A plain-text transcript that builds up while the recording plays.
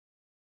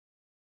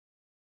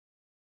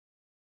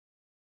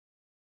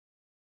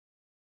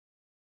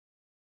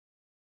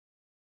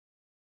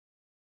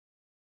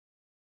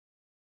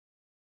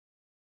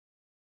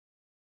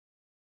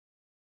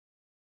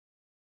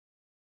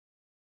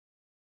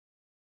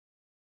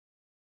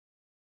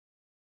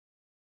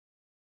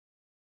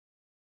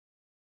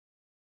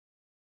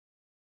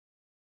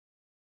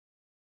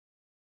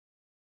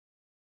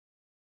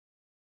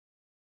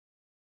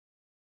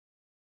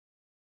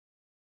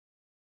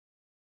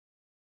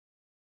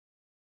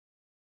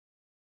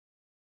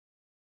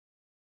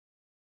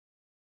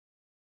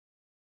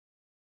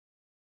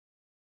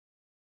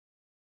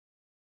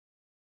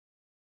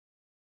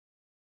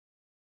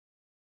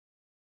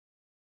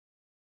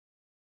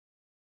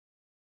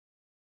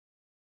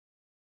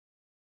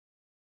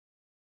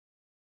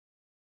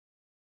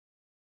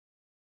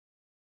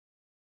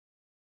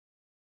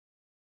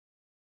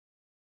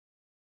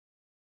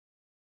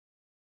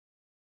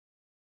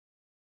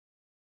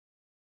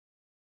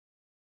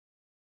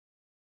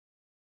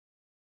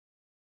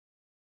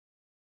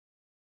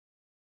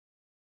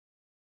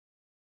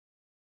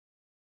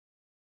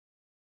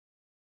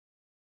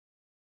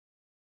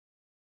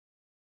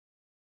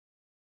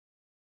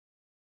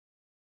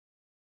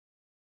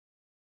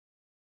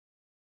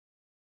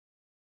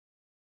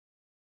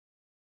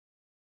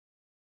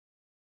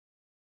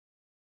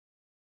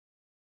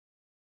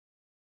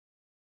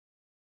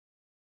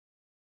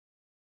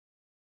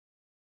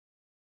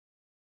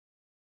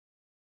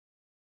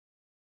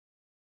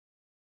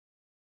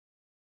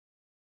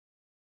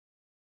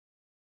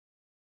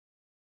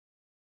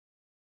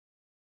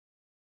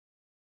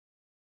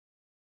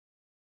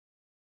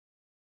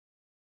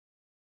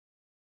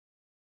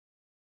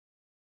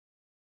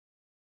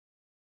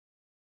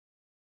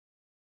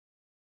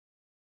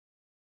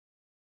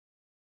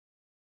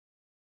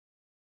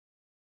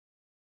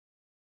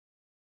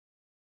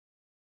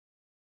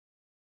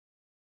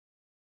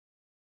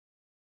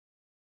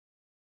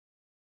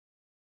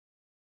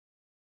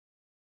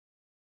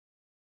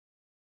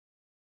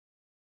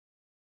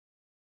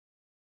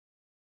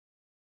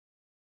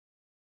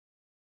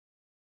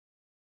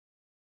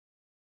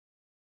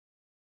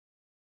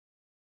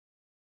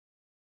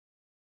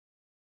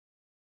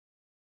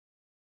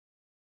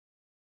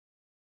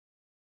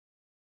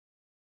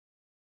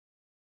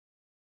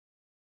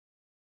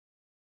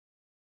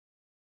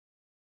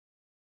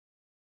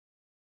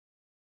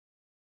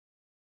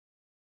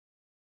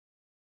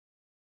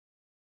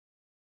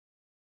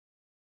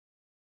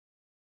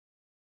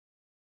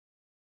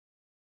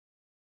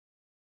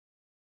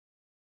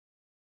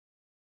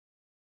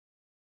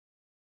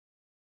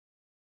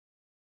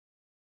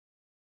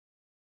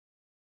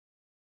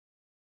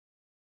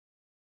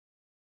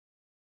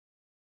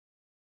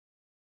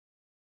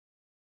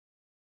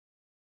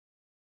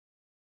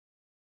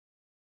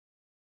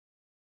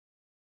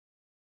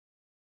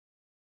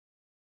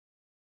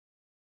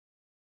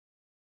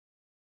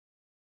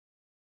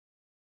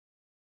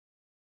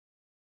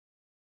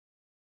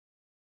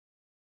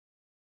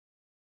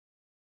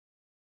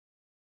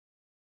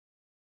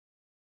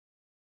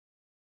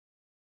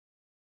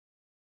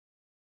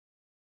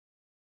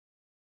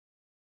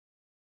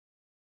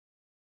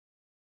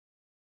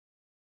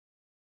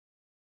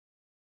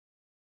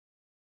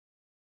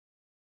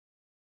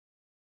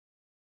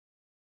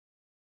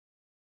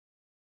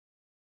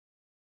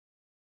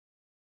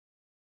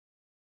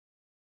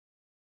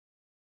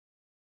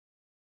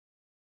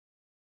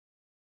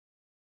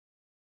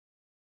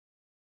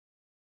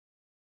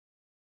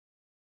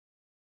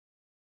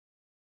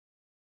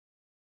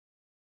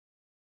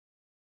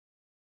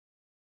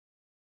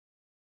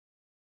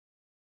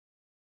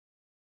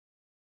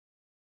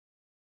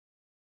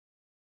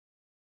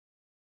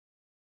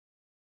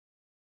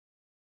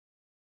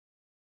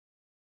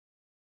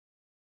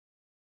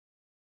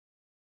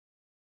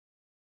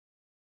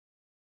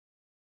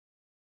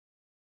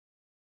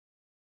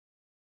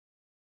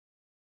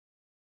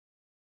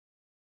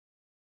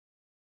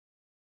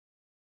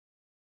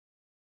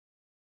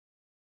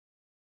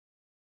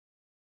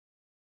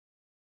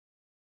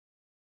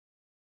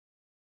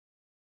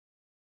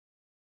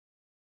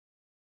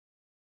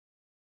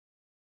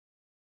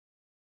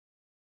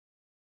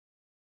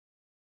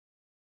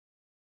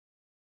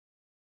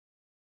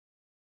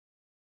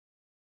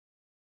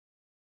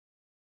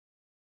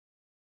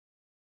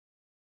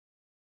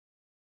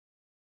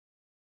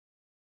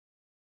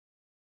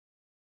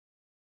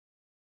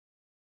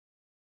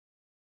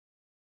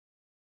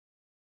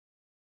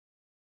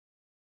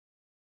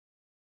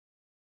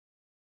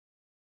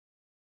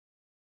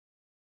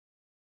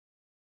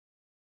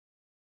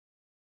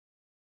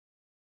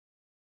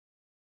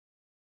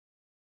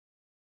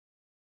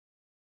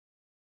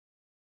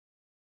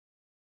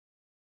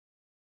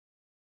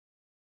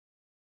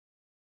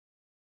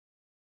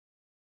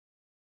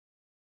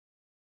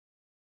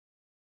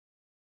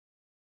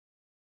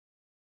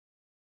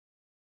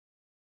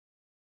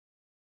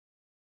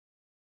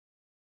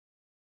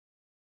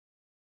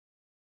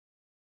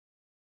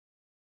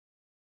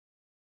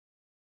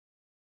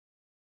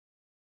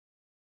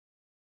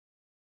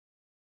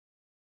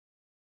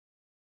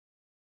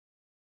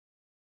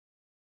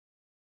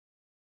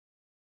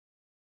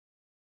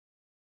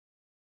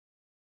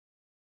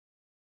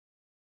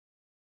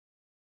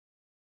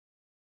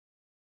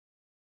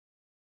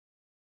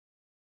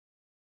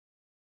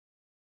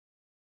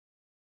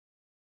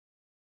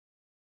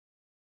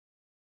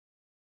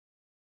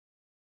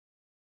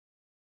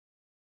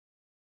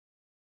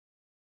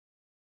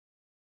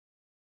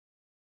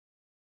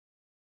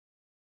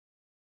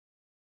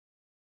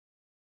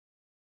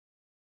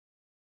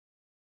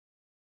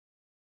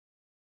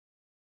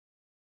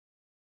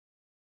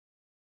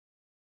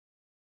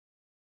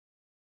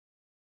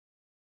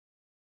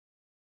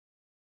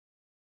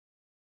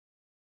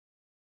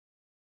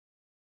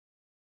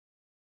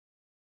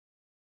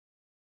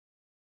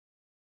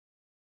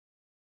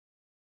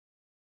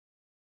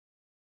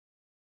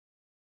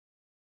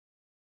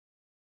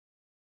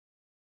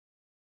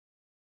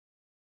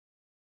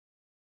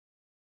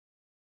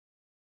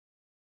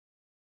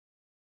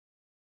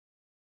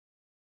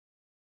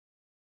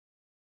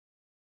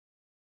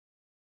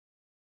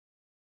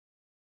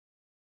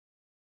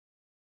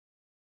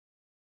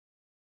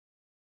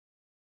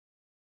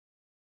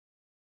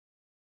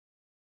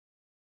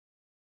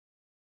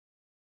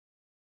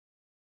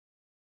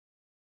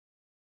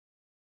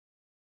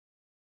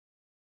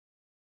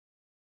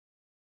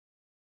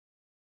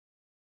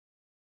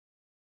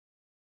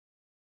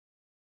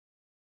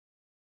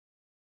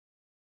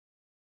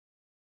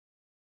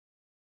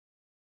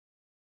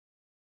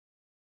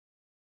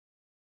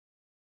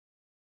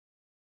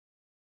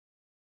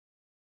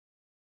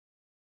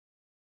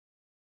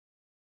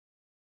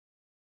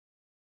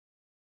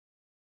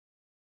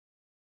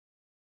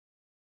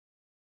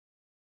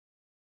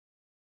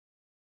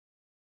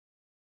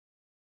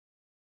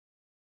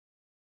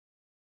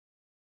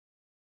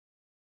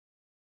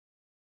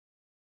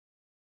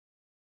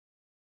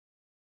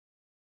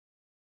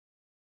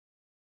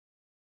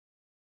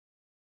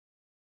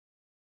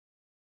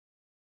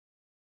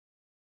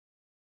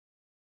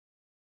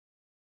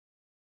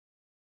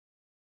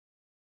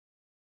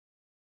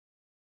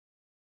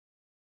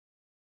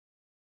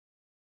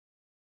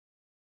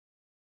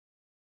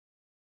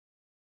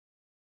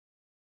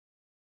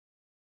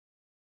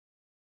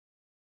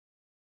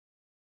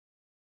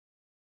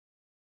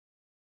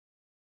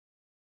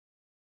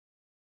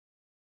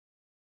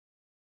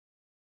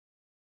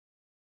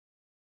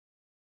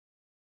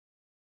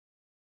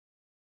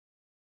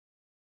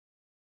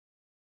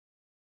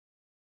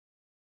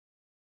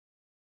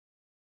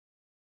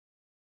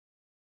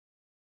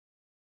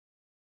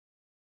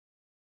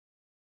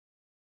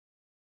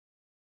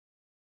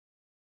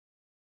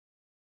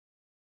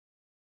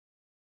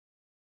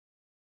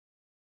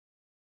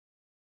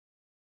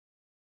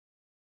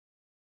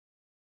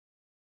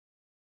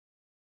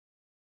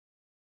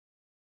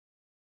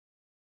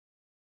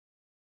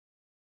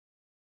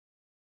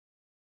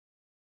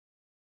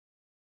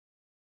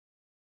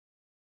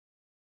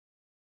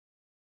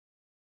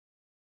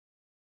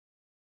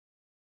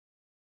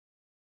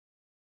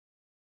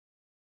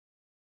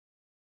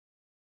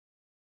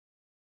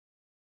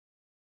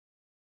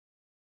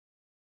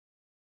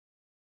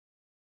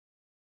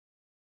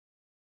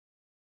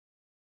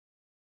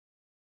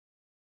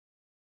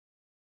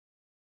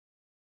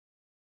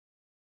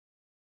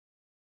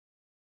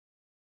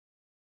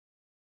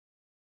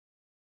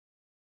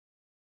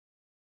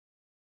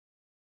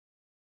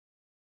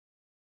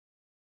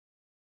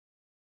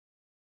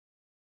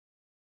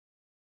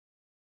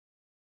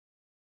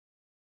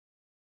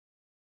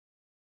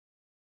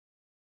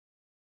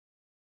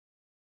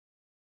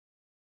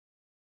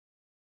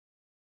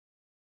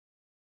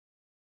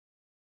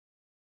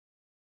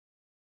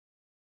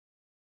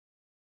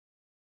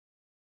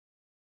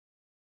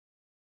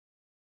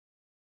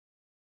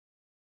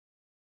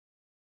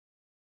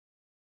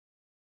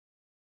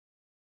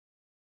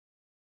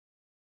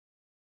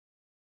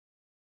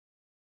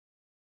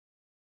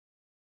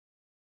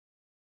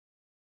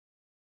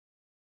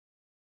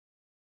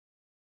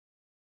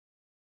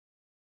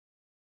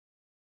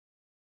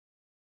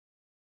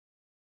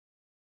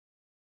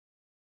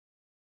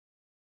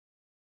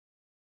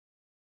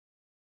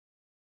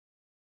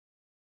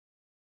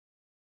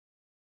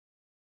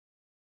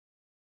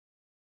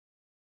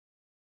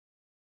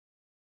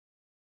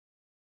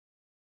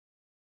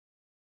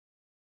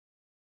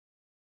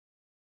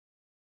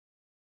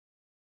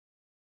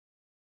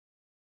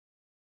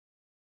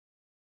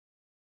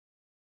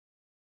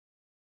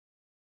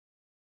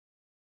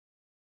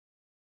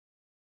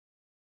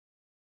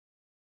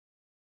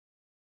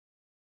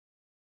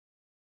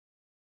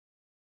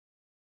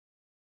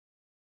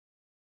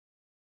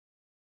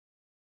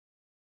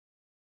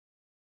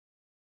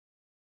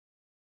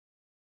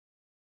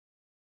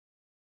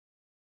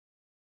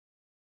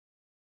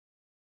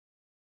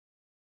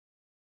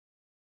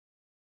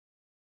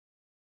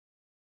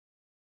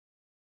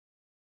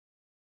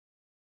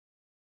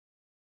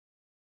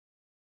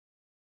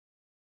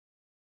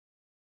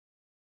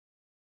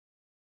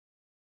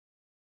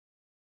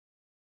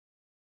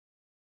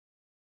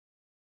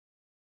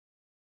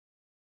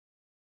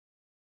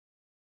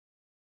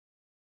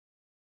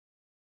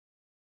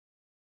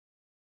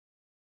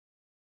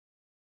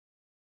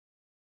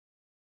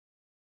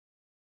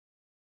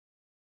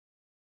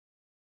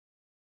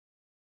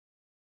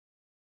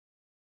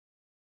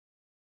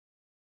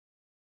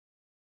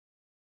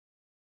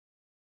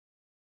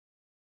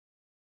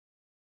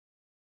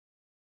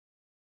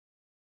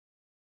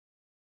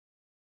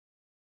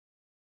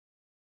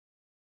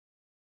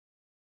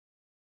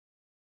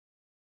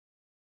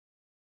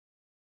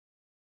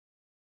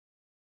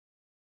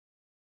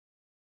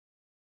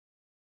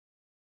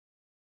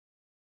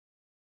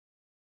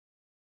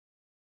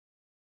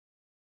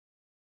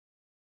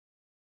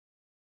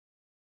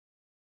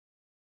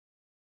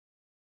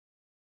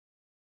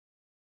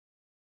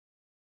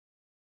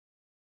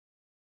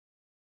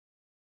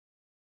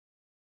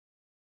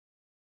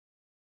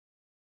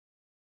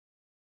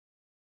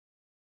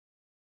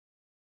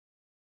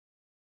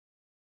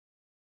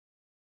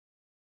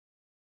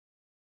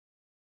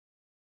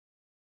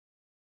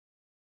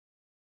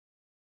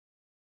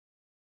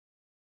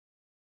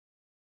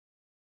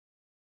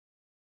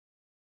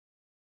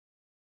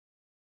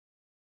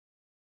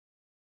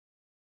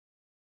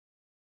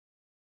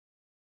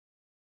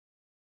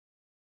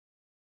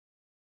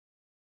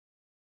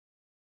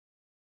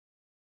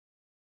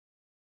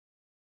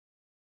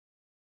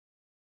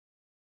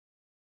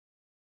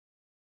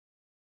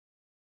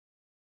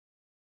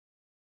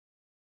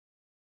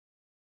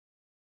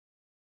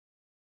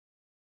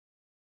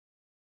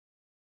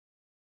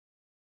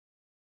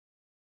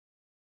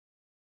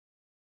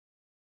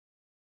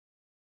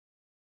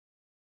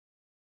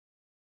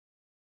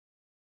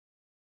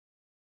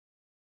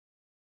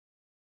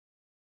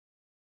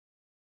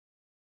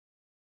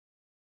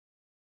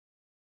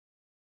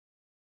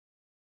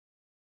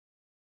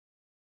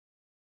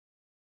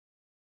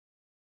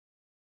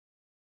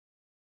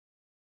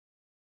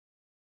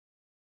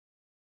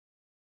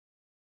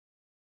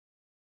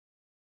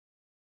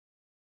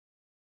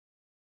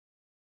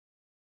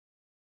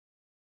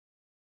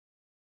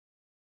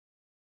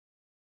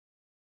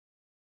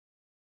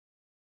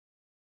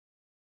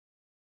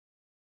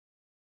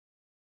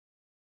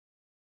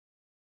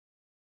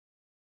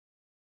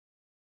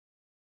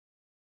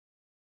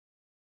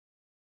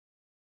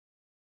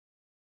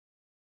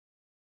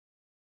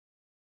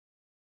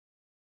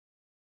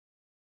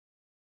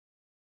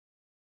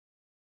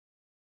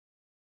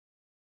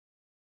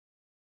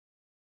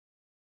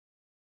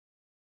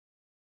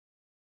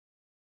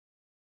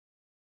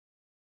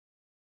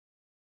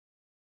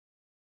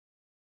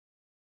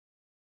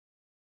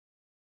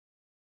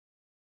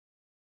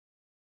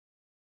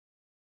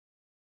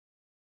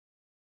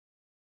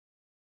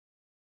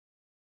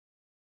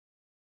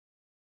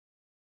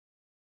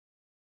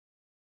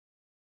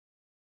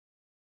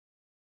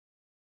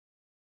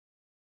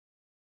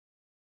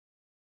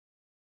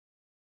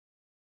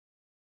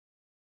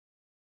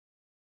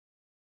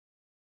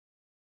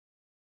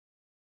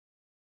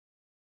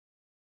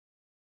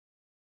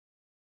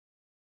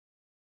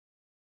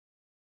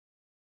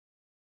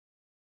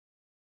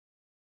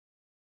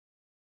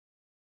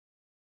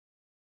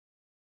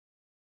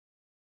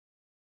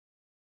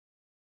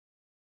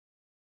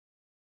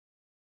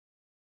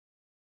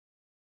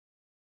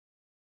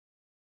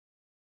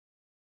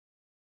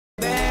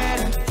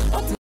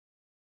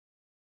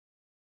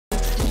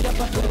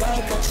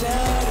like a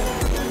child.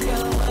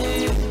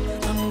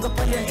 I'm up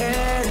on your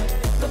head,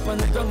 up on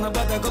the ground, my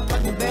brother, go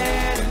on the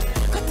bed.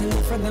 Got to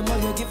live from the more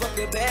you give up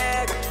your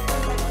bed.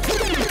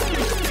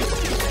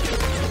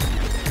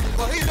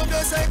 Wind up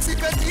your sexy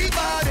petty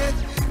body.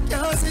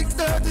 Now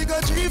 6:30 go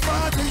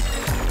 3:40.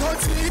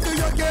 Touch me till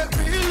you get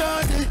real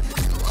naughty.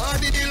 What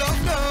did you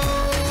love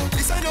now?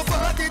 This ain't no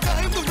party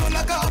time. Do not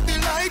lock off the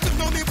light. You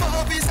know me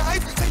Bobby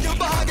side. Say your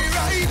body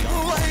right.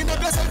 Wind up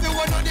yourself, you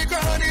want on the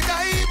ground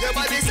time. Your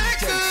body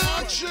sexy.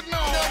 I should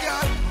know.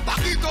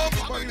 Back it up.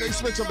 Funny they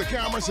switch up the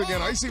cameras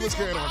again. I see what's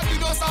going on. You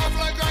don't sound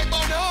like right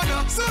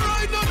banana. So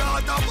right now,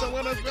 so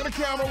when a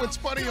camera with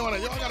Spuddy on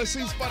it, y'all gotta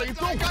see Spuddy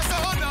too. And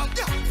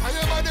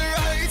your body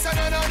right,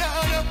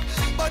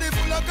 body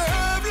full of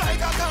curve like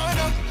a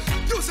corner.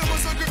 You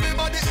supposed to grip me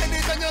body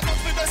anytime you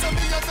touch me. That's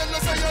me, you tell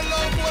us how you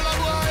love all of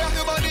why.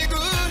 Your body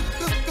good,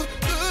 good,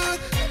 good.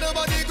 Your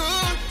body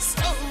good,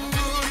 so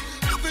good.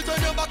 If it on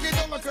your back, it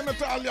don't look at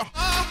Natalia.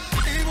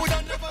 He would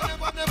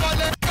never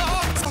let go.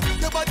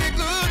 Your body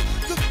good,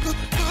 good, good,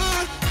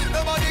 good.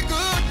 Your body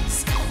good,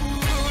 so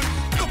good.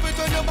 If it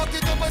on your back,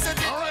 it don't set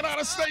it. All right, out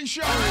of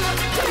station.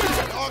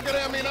 Y'all get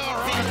at me now,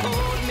 right?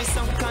 Hold me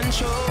some,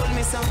 control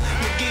me some.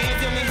 You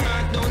give you me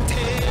heart, don't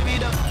tear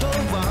it up.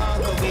 Don't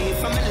walk away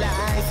from my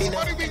life.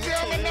 Somebody be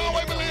jamming now,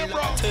 I believe,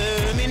 bro.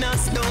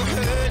 Terminus, don't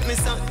hurt me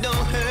some,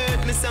 don't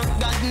hurt me some.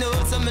 God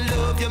knows I'm in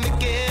love, you me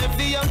care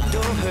for you.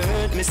 Don't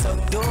hurt me some,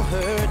 don't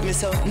hurt me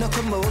some. No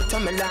come out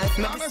of my life,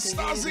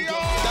 Anastasia.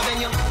 Now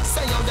when you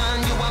say you're done,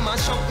 you want to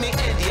shout me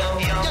head, yo.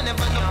 You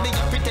never love me,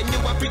 you pretend you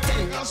are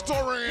pretend. That's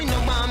Torin. You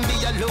know I'm be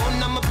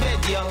alone, I'm a bed,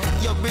 yo.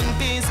 You bring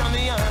peace on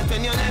me heart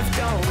when you left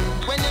down.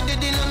 When you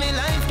did in my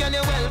life, girl,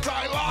 you well.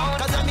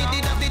 Cause I me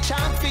did have the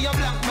chance for your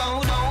black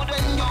bound.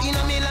 When you in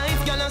my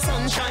life, girl, a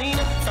sunshine.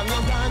 From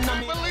your brand,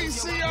 I'm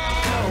Felicia.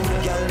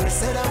 Girl, me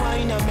said I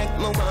wanna make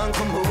me want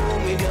come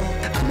home with you.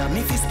 And I'm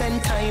if you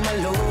spend time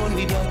alone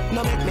with you.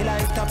 No make me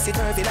life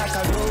topsy-turvy like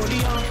a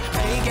rodeo.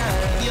 Hey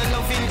girl, your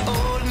loving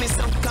hold me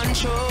some,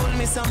 control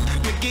me some.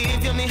 Me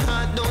give you me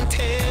heart, don't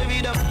tear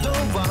it up.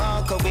 Don't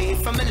walk away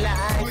from my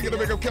life. Look at the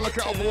big up Killer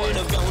Cowboy.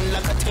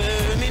 Like a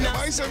terminal.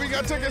 I said we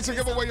got tickets to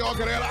give away, y'all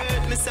can have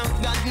hurt me some,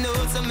 God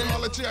knows I'm in I'll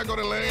let you go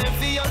to lane.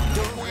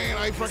 Queen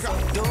Africa.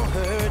 Don't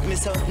hurt me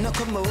some, no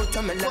come out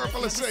of my life.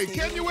 Purple say,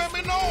 can you let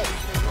me know?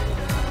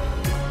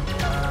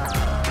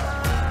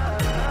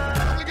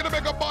 Look at the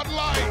big up Bud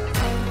Light.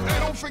 Hey,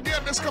 don't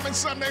forget this coming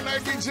Sunday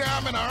night be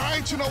jamming,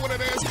 alright? You know what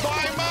it is.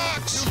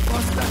 Climax.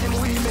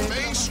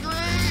 Main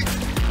Street.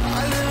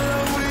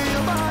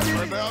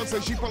 Burdell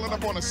says she pulling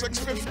up on a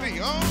 650,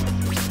 huh?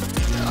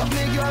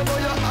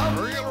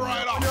 Real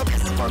right off.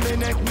 For me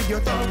neck with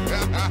your tongue.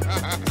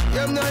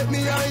 You night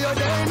me and your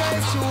day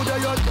night shooter.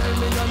 You tell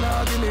me you're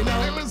not give me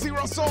now. Hey, Lizzie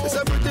Russell. It's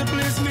a pretty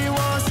place me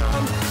want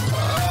some.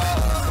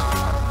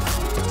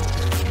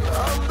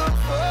 I'm the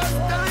first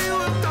time you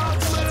have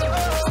talked to me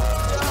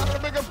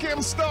love. Big up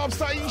Kim Stubbs,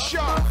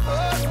 Taisha.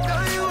 First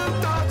time you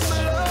have talked to me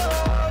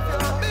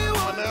love. Me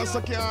want you.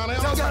 Vanessa can't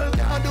help. Now girl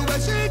can't do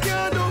what she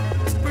can do.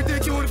 Pretty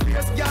cute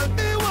face, girl,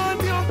 me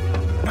want you.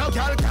 Now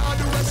girl can't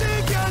do what she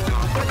can do.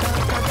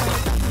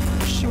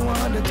 She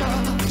want the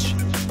touch.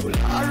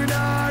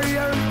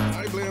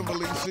 I blame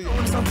Felicia.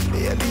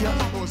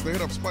 Of course, they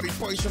hit up Spuddy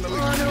personally.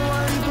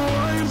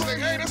 Say,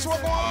 hey, this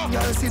one more.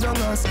 Y'all sit down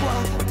and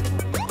squat.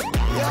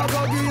 Y'all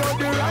go give up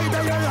the right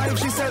of your life,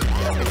 she said.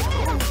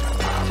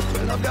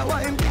 Love that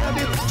wine,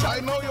 baby. I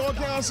know you all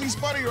can't see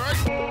Spuddy,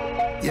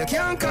 right? You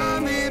can't call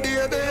me,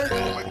 baby.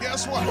 But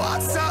guess what?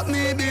 WhatsApp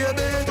me,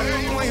 baby.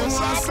 Hey, when you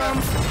want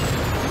some.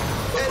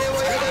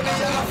 Anyway, baby,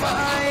 I'll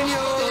find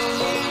you.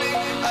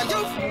 And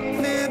you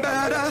me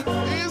better.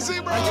 Easy,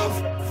 bro. And you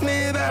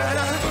me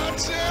better.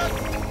 That's it.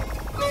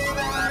 Oh,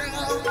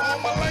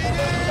 my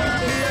lady.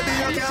 Baby,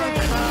 you can't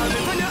call me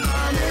when you're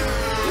on it.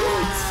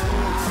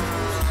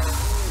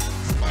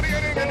 Spuddy, I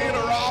didn't need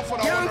a raw for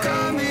that. You can't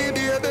call me,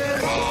 baby.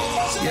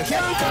 You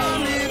can't call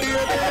me, baby.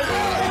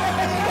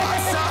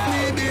 WhatsApp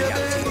me,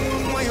 baby.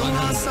 When you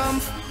want some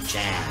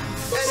jam.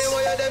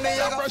 Anyway, you me,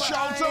 you fresh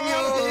out to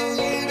you.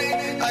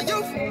 And you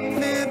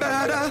me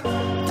better.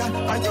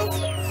 And you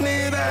me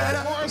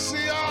better.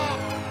 Marcia.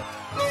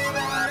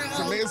 It's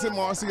amazing,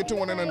 Marcia, you're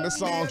tuning in this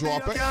song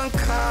dropping. You can't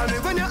call me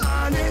when you're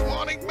on it.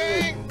 Morning,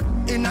 bang.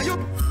 Inna you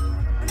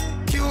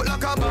cute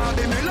like a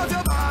Barbie, me love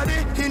your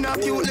body. In a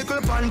cute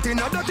little panty,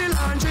 no dirty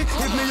laundry.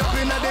 If me up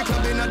inna the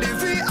club, inna the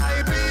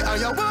VIP,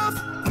 and you walk,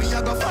 me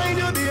a go find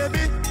you,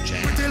 baby.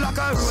 Pretty like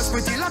a rose,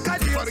 pretty like a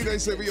deer. Funny they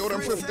say we owe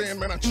them 15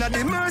 minutes. Inna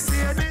the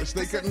Mercedes,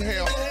 they couldn't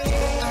help.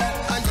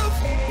 And you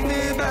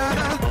me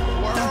better,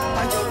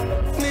 and you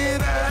me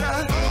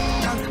better,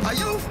 and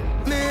you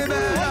me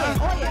better.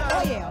 Oh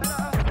yeah.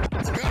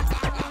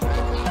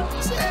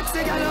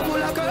 Sexy girl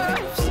full of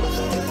curves.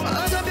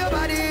 Out of your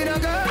body in a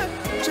girl.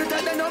 She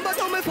take the number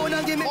to my phone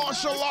and give me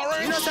Marshall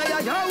Lawrence. You know say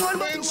you're one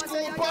Ben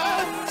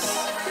Scooper.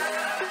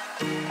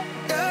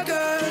 Yeah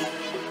girl.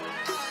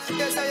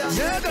 Yes I am.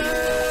 Yeah girl.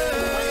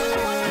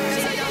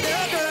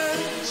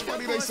 It's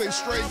funny they say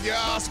straight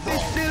gas, bro.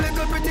 The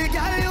little pretty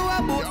girl you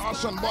a book.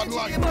 Yash and Bud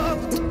Light.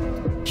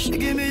 She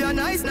give me a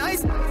nice.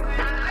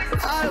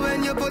 All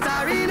when you put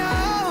her in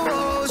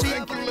a she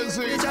Thank you,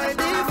 Lizzie. try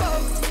to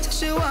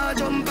she want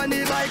jump on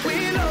the bike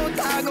wheel out.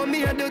 I go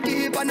me to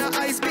keep on a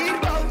high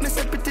speed boat. Me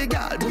say pretty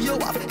girl, do you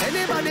have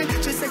anybody?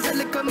 She say you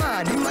little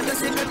man, you must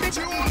just take a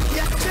picture.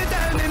 Yeah, she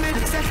tell me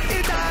say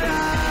it's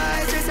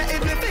alright. She say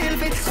if you feel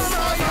fit, come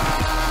over.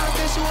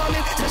 Say she want me,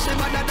 say she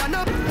better than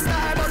up.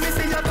 Star, but me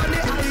see you on the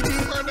IG.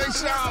 Birthday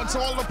shout to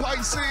all the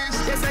Pisces.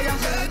 Yes, I am.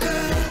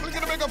 We're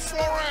gonna make a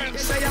Florence.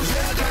 Yes, I am.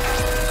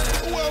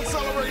 Who else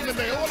celebrating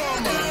today? Hold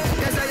on, man.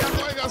 Yes, I am.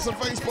 I got some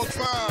Facebook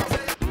fam.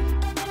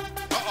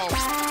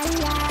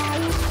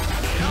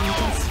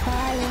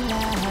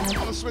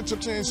 I'll switch up,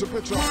 change the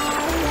picture.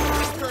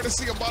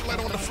 Courtesy of Bud Light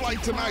on the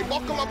flight tonight.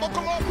 Buckle up.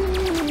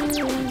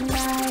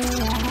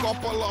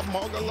 Couple up,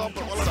 muggle up,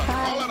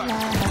 all of that.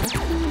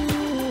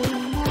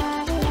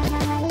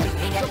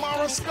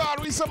 Tomorrow, Scott,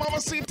 we some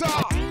Mamacita.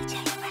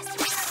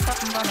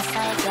 Something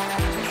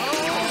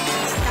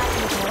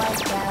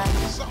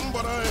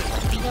but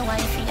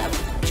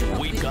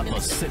we got the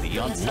city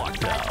on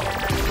lockdown.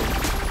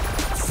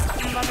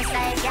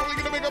 How we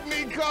gonna make up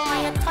Nika?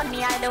 You turn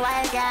me all the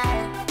while,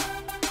 girl.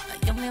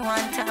 You me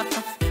want to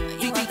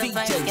you want the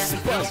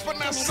vibe, girl.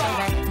 Vanessa.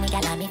 Me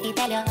girl, me fi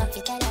tell you,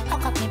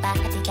 hook up me back,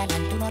 girl,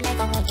 and do no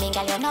Lego. Me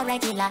girl, you no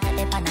regular,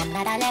 dip on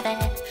another level.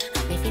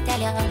 Me fi tell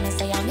you, me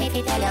say me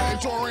fi tell you.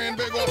 Torian,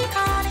 big Baby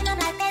calling, I'm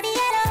like, baby,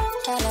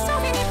 hello. So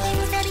many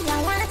things, baby, I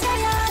wanna tell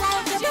you.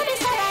 Like, you be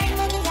so right,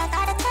 baby, I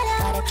gotta tell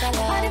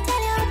you,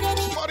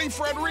 baby. Buddy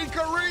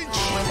Frederica Reach.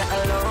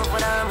 I love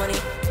with our money.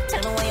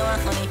 Tell me what you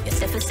want, honey. You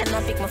say, send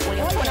a pick my phone.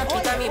 You wanna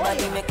pick on me,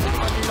 body. Make me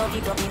love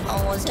you, me. I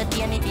was a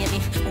DNA, baby.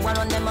 One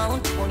on them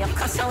out. When you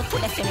cuss out to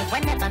left me.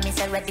 Whenever me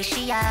say ready,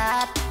 she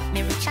up.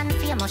 Me rich and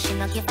famous, she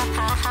no give up,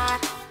 ha.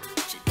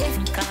 She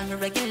didn't call me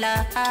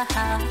regular,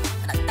 ha.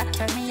 That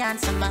turn me on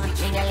so much.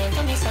 Me girl, you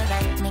do me so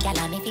right. Me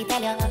girl, me fi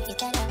tell you.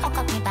 Hook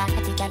up me back,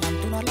 girl,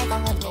 and do no Lego.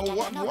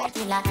 No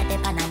regular,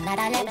 dip on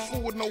another level. No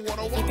food, no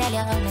water. Me tell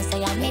you, me say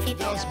me fi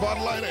tell you. Just Bud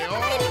Light,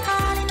 Baby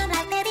calling, I'm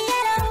like, baby,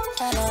 hello.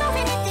 So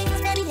many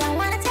things, baby, I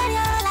wanna tell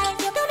you. Like,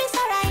 you do me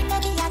so right,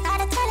 baby, I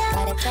gotta tell you.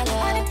 I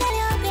wanna tell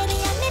you, baby,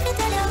 I need to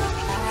tell you.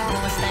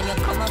 Next time you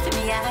come up to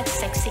me, I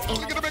sexy in.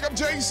 We're gonna make up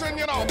Jason,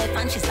 you know. The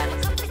punches like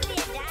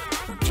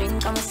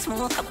drink and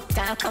smoke, up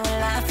talk and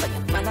laugh. And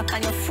you man up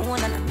on your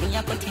phone and me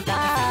I put it off.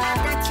 I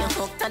got you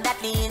hooked on that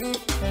lean.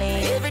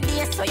 Every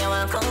day so you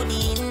want come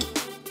in.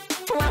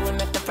 I will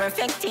make the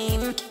perfect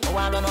team. I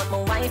want run out my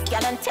wife,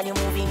 girl, and tell you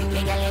moving.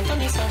 Me girl, you do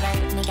me so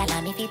right. Me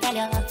girl, me fi tell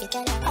you.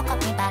 Hook up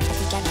me back,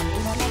 girl, and do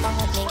no Lego.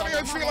 Funny,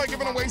 I feel like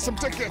giving away some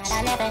tickets.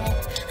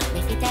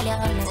 Me fi tell you. I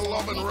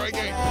love it,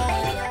 reggae.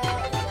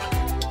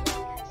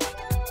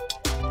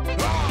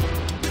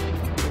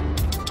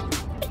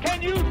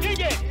 Can you dig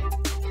it?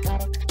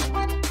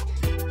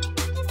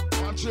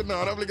 Watch it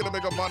now. Definitely gonna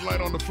make a Bud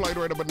Light on the flight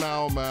right about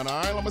now, man.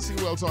 All right, let me see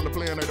who else on the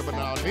plane right about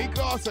now.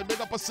 Nika said,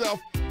 big up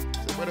herself.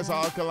 Where this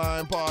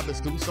alkaline part, let's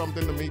do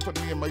something to me,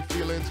 put me in my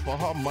feelings for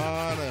her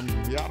man,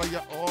 and yada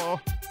yada. Oh,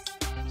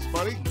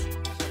 Spuddy.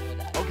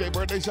 Okay,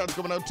 birthday shots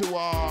coming out to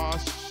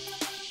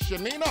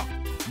Shanina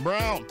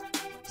Brown,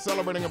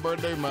 celebrating a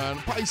birthday, man.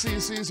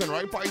 Pisces season,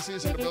 right?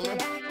 Pisces in the building.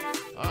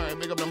 All right,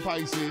 big up them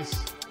Pisces.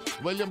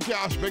 William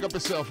Cash, big up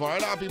yourself. All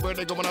right, happy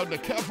birthday coming out to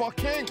Kevin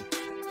King.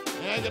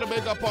 And gonna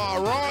big up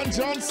Ron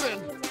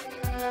Johnson.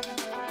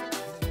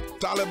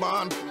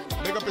 Taliban,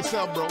 big up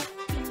yourself, bro.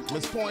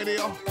 Miss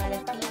Pointier.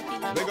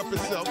 Big up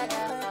yourself.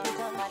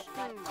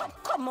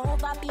 Come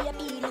over,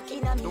 baby,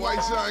 looking at me.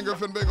 Dwight Shine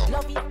Griffin, big up.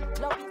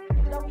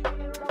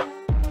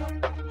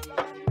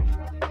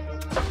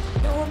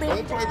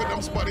 Don't play with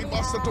them, Spuddy.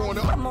 Bust the tone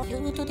up.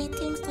 You do the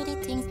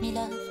things, me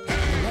love.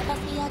 Never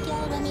see a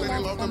girl when me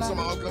Love them some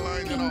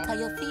alkaline, you know. Pink are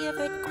your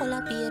favorite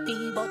color,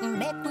 baby, but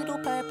make me do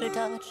purple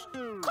touch.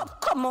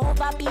 Come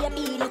over,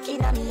 baby,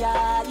 looking at me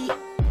eye.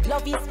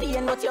 Love is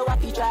pain, but you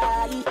have to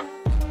try.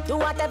 Do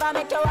whatever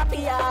make you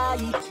happy,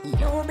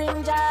 you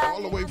bring joy.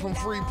 All the way from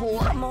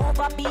Freeport. Come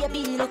over,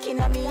 baby, looking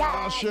at me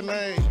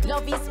Shanae.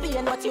 Love is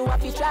pain, but you have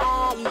to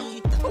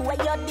try. Where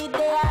you did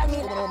there, me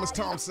Coming on, Miss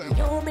Thompson.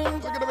 you bring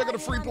Look at the big of the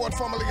Freeport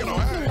family, you know.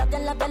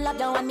 love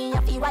the one me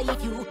happy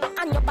wife you.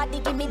 And your body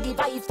give me the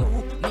vibe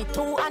too. Me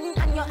too,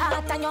 and your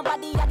heart and your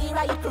body are the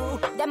right crew.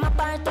 Them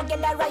apart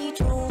together right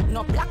through.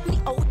 No block me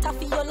out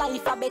of your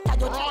life, I better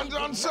you try.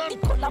 Johnson. The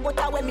color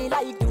butter when me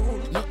like do.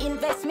 Me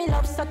invest me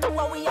love so to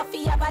a way of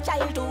have a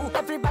child too.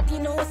 Everybody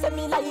knows say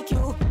me like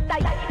you.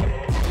 Like love.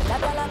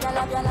 When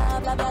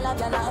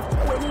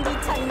the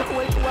time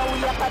cold to a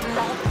way of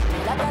love.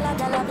 Love.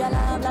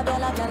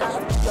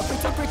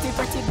 You're pretty,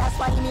 that's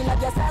why me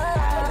love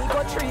yourself. We go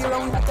 3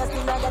 rounds, but you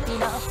still not get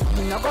enough.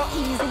 Me no go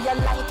easy your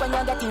life when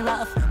you're getting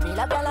rough. Me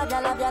love your love.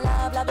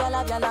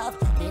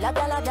 Me love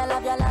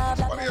your love.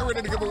 Are you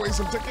ready to give away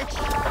some tickets?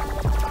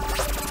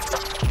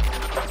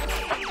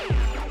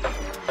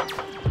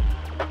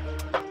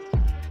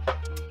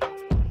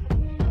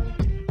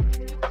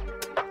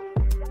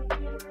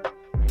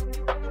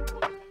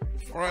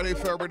 Friday,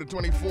 February the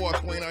 24th,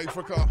 Queen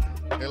Africa,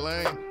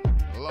 Elaine,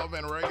 Love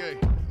and Reggae,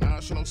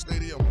 National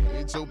Stadium.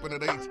 It's open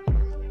at 8.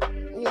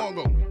 Who won't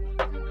go?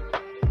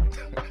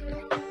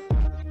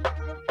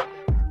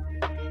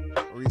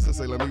 Risa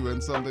say, let me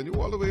win something. You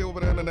all the way over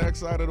there on the next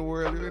side of the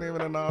world. You ain't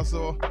even in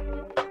Nassau.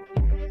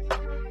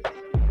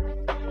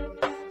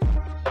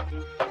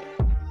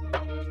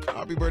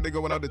 Happy birthday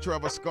going out to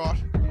Trevor Scott.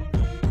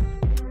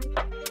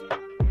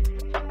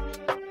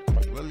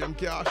 William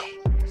Cash.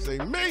 Say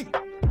me.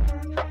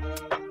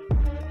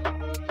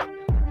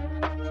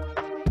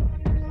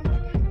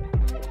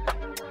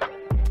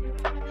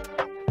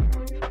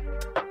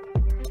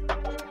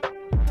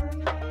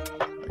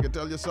 I can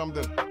tell you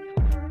something.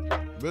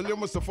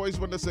 William was the first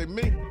one to say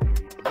me.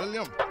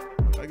 William,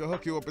 I can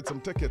hook you up with some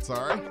tickets,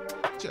 all right?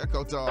 Check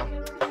out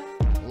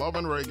Love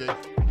and Reggae,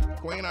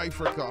 Queen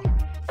Africa,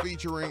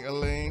 featuring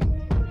Elaine.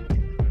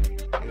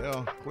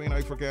 Yeah, Queen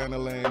Africa and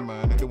Elaine,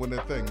 man, they're doing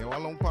their thing.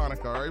 Y'all don't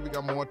panic, all right? We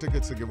got more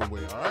tickets to give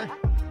away, all right?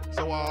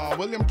 So,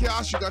 William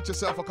Cash, you got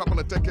yourself a couple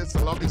of tickets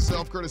to Love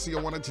Yourself, courtesy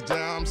of 100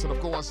 Jams. And, of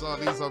course,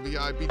 these are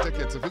VIP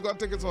tickets. If you got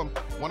tickets on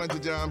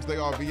 100 Jams, they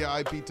are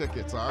VIP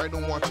tickets, all right?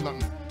 Don't watch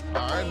nothing.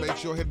 All right, make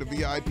sure hit the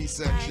VIP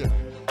section.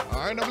 All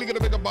right, now we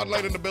gonna make a Bud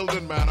Light in the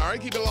building, man. All right,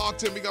 keep it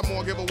locked in. We got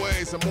more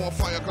giveaways and more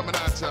fire coming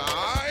at you,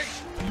 all right?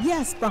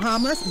 Yes,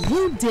 Bahamas,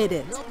 you did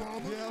it.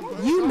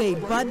 You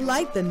made Bud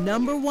Light the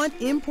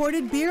 #1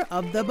 imported beer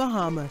of the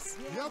Bahamas.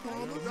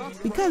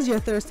 Because your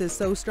thirst is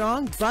so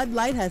strong, Bud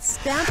Light has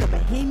stamped a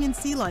Bahamian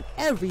seal on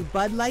every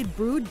Bud Light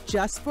brewed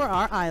just for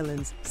our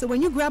islands. So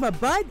when you grab a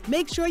Bud,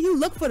 make sure you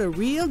look for the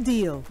real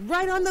deal,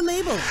 right on the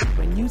label.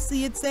 When you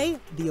see it say,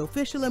 the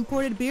official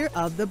imported beer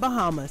of the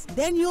Bahamas,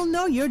 then you'll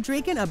know you're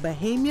drinking a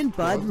Bahamian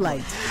Bud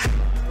Light.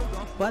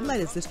 Bud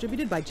Light is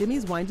distributed by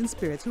Jimmy's Wines and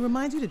Spirits, who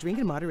reminds you to drink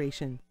in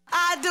moderation.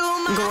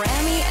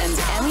 Grammy and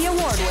Emmy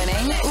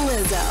award-winning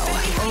Lizzo,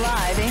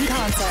 live in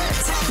concert.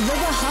 The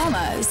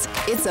Bahamas,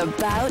 it's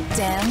about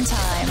damn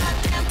time.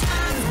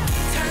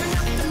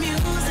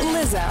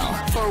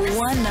 Lizzo, for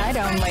one night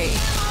only.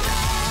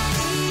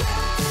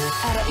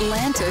 At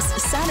Atlantis,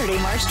 Saturday,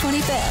 March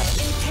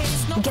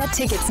 25th. Get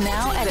tickets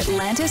now at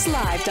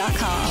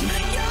atlantislive.com.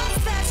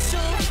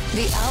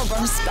 The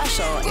album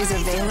special is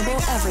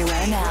available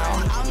everywhere now.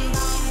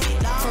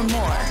 For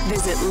more,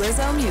 visit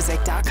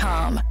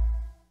lizzomusic.com.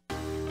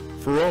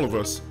 For all of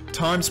us,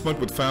 time spent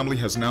with family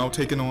has now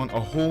taken on a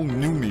whole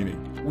new meaning.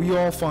 We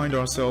all find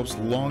ourselves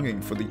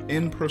longing for the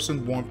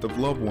in-person warmth of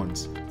loved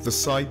ones, the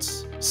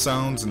sights,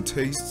 sounds, and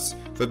tastes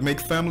that make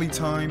family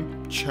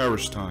time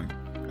cherished time.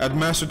 At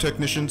Master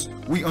Technicians,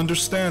 we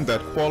understand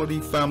that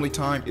quality family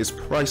time is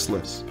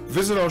priceless.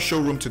 Visit our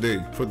showroom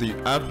today for the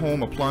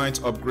at-home appliance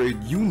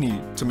upgrade you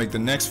need to make the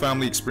next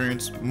family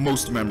experience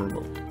most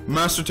memorable.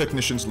 Master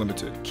Technicians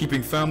Limited,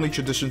 keeping family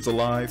traditions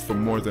alive for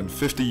more than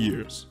 50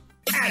 years.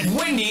 At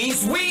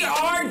Wendy's, we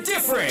are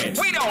different.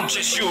 We don't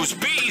just use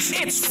beef,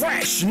 it's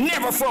fresh,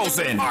 never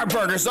frozen. Our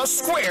burgers are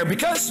square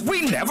because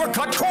we never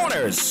cut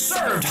corners.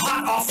 Served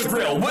hot off the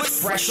grill with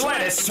fresh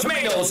lettuce,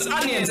 tomatoes,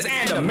 onions,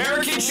 and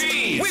American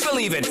cheese. We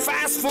believe in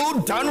fast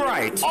food done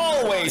right.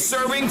 Always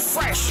serving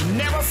fresh,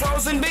 never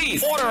frozen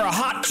beef. Order a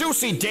hot,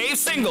 juicy Dave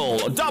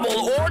single,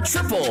 double, or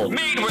triple.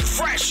 Made with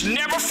fresh,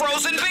 never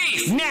frozen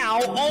beef. Now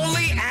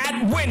only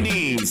at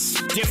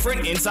Wendy's.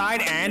 Different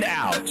inside and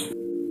out.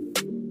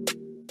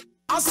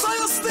 I saw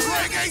you still.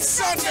 Reggae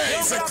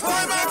Sundays at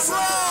Climax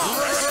Live.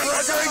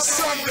 Reggae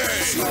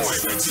Sundays.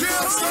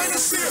 James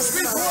Dynasty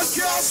Big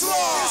Broadcast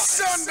Live.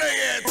 Sunday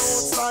it's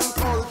Sports and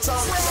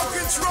Culture. Crowd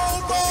Control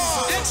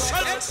Bar.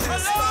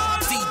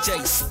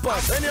 DJ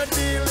Spud. When you're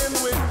dealing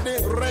with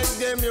the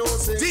reggae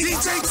music.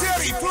 DJ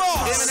Terry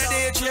Plus. Even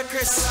a DJ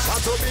Chris.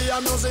 Want to be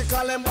a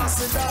musical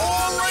ambassador.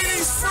 All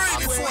ladies free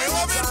before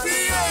 11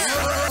 p.m.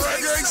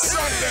 Reggae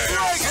Sundays.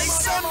 Reggae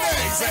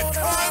Sundays at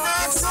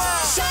Climax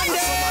Live.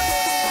 Sunday.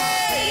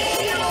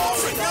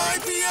 Off at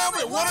 9 p.m.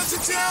 at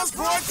 100 Jams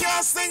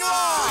Broadcasting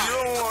Live. You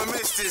don't want to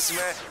miss this,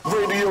 man.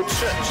 Radio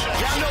check.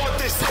 Y'all know what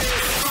this is.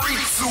 3,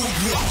 2,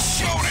 1.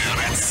 Showdown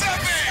at 7.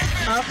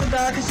 After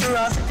dark is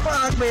Jurassic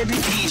Park, baby.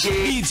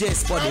 DJ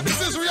Spud.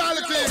 This is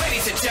reality.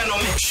 Ladies and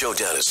gentlemen,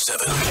 Showdown at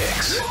 7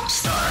 mix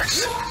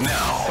starts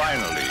now.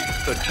 Finally,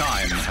 the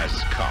time has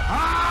come.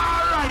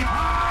 All right.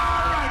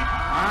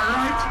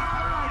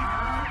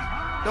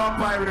 Don't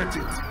pirate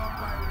it.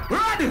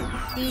 Ready?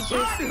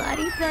 DJ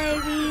Slutty,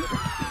 baby.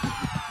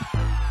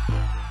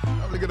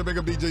 I'm gonna big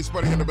up DJ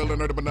Spuddy in the building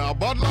right about now.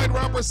 Bud Light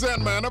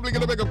represent, man. I'm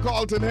gonna big up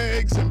Carlton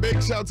Higgs and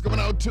big shouts coming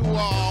out to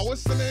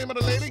what's the name of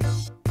the lady?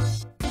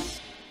 Let's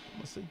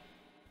see.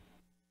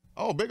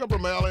 Oh, big up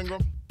Ramel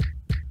Ingram.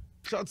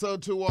 Shouts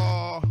out to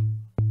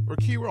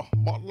Rakira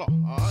Butler.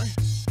 Alright.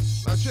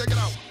 Now check it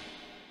out.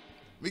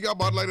 We got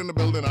Bud Light in the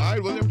building, all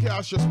right? William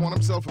Cash just won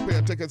himself a pair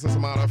of tickets, as a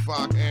matter of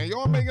fact. And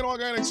y'all making all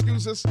kind of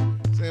excuses,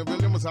 saying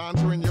William was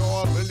answering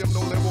y'all. William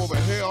don't live over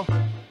here.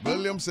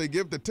 William say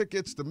give the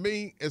tickets to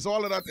me. Is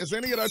all of that, is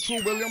any of that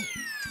true, William?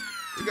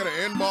 You gotta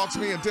inbox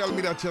me and tell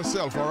me that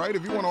yourself, all right?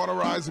 If you want to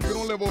authorize, if you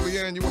don't live over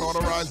here and you want to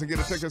authorize and get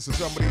the tickets to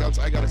somebody else,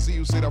 I gotta see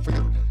you say that for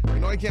you. You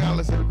know you can't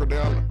listen to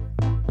Cordell.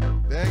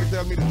 They ain't gonna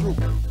tell me the truth.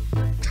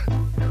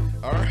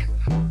 All right?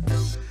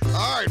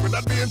 All Alright, with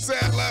that being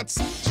said, let's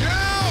chill!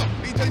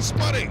 DJ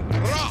Spuddy,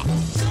 rock!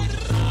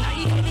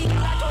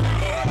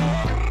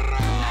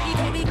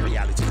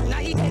 Reality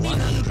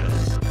 100.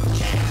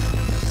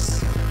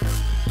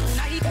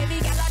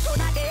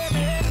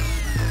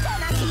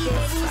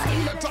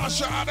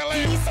 Natasha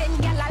Adelaide.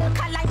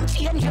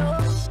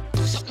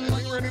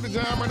 Are you ready to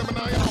jam right about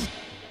now, y'all?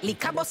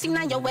 Liquor bust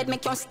inna your head,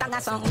 make you stagger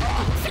song.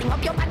 Fling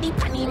up your body,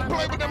 panty man.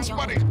 Play with them,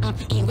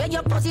 Spuddy. In where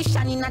your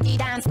position inna the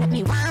dance, make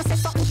me want say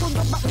something to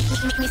you, but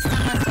make me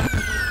stagger song.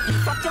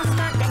 Lift up your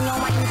skirt, then you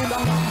wine to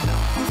down.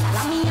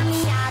 Follow me and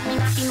me yard, me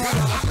nothing no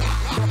you.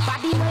 Your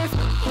body well,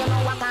 you know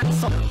what I'm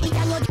so. It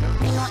can you,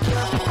 me not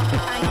your.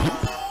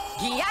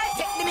 Yeah,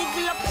 take the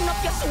big up, pin up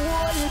your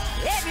soul.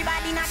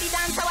 Everybody inna the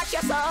dance, watch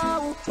your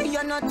soul.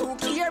 You're not too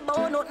clear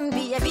about nothing,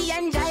 baby.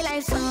 Enjoy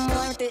life some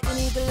more. Take the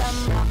big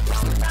lump.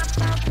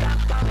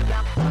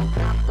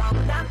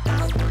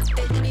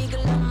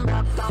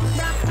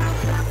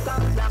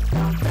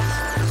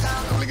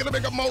 Look at the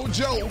big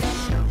mojo.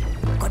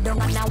 Go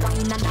down and a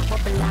wine and a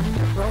bubble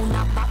and round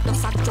up back the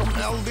sack jump.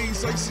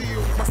 LDs, I see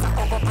you. Bust a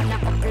hug up and a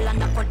couple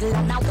and a cuddle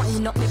and a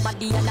wine up me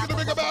body and a Look at the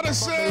big about it,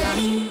 say.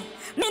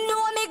 Me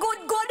know me good.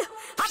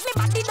 As me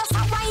body does a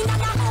wine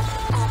and a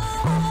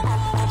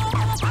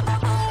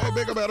Hey,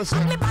 big about it,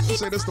 say.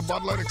 Say this the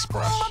Bud Light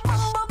Express.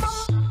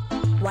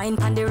 wine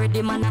pan the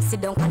ready man, I sit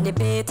down on the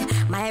bed.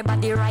 My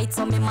body right,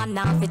 so me man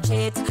not fi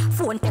cheat.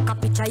 Phone take a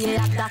picture,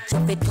 yeah, that you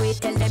fi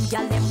tweet. Tell them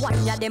gyal them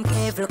wine, yeah, them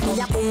careful.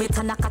 Me a boom it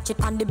and I catch it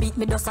on the beat,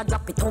 me just a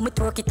drop it. How me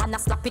twerk it and I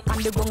slap it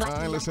on the gong.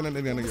 I ain't listening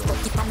to the end of you.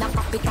 Fuck it and I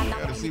pop it and I.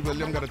 Yeah, see,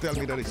 William gotta tell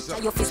me that it's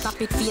You fi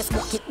snap it,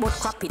 Facebook it, but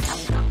crap it and.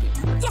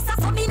 Yes, I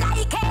saw me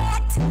like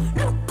it.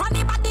 Look on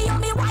me body, how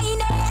me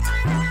wine it.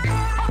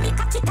 How me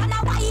catch it and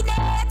I wine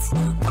it.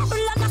 Bubble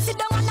and I sit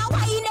down and I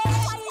wine it.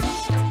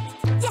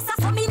 Yes, I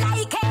saw me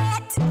like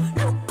it.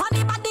 Look on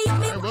me body, how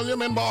me. Hey, William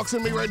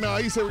inboxing me right now.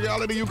 He said,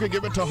 reality, you can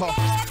give it to her.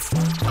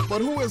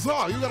 But who is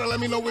her? You gotta let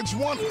me know which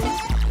one.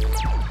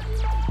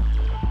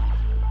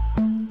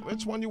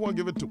 Which one you want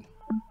to give it to?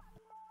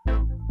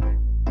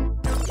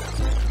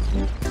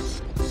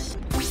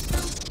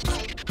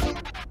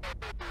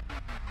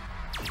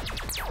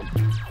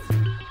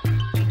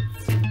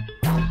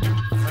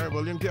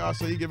 William Kiar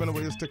say he giving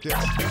away his tickets.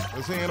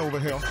 This ain't over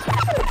here.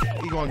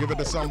 He gonna give it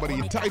to somebody.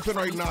 He typing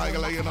right now. I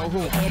gotta let you know who.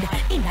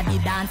 Inna the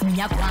dance, me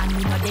a gwan,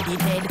 me no dead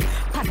dead.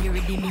 Party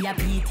ready, me a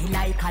beat it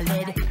like a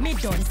lead. Me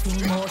don't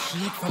sing more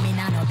shit, so me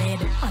nah no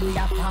bed.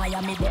 Under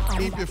fire, me the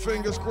Keep your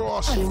fingers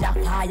crossed. Under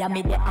fire,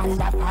 me the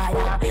under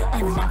fire.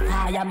 Under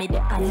fire, me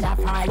the under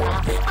fire.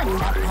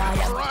 Under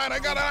fire. All right, I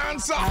got an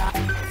answer.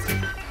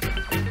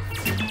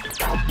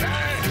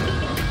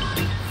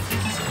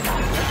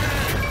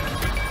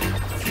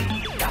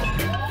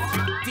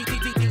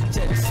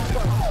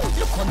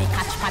 Look how me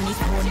catch pan his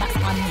phone back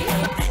on me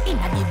head.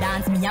 Inna the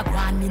dance, me a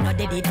gwan, me no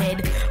dead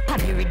dead.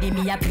 Party ready,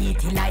 me a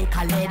beat it like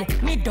a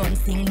lead. Me don't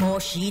sing more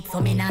shit, so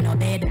me nah no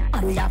bed.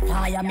 Under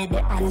fire, me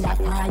the under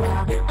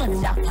fire.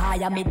 Under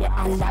fire, me the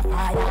under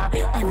fire.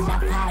 Under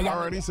fire.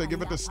 Alright, so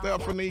give it to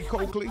Stephanie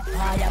Coakley.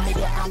 Fire, me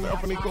the under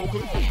Stephanie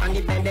Coakley.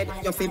 Bang it,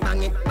 you feel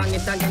bang it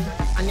again.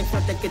 And if you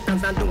take it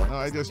as a do.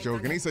 I just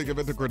joking. He said give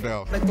it to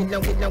Cordell.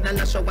 Cordell,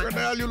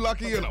 Cordell, you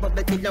lucky, you know.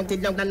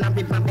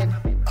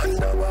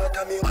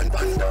 Underwater me,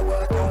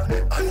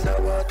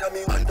 underwater me,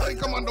 Hey,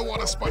 come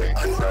underwater, Spuddy.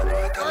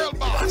 Girl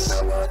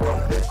boss.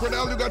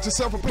 Cordell, you got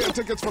yourself a pair of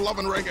tickets for Love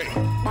and Reggae.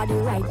 body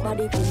right,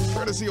 body clean.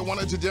 Courtesy of one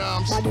of your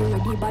jams. Body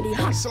ready, body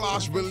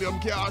hot. / William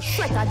Cash.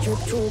 Sweat a drip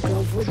through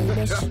glove with the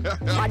mesh.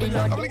 Body I'm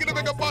load. gonna get a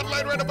bigger Bud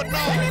Light right up and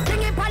now.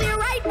 Bring it on the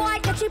right, boy,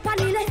 catch it on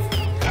the left.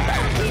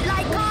 It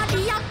like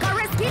cardiac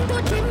arrest, skin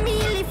to Jimmy,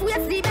 if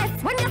we're the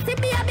best. When you see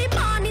baby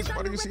born, it's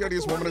Why do you see how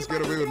these women is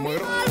get away with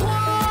murder?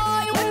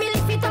 boy. When me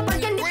lift it up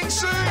again, the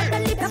Quincy!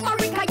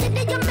 paprika, you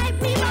make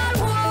me mal,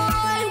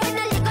 boy. When I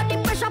lick up the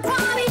pressure, for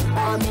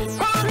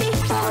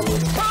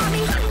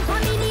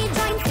me, need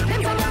joints,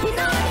 them from up in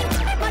army.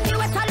 Everybody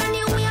was telling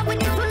you we have with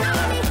the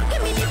tsunami.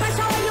 Give me the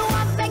pressure when you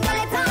have beg your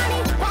letani.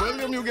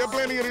 William, you get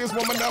plenty of these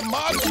women that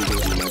mad.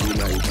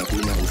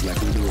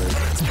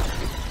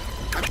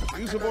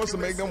 You supposed to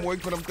make them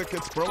wait for them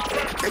tickets, bro. But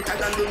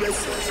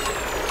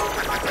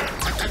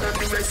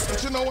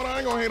you know what? I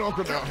ain't gonna hate on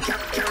Cordell.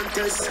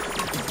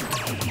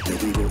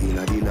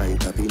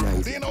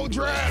 Dino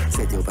Drag.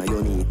 Set you for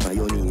your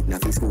need,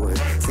 nothing score.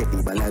 Set the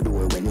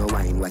ballador when you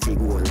wine, watch it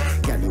goal.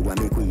 Girl, you are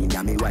me queen,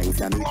 and me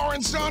wife, and me.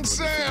 Lawrence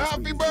Johnson,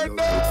 happy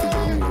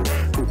birthday!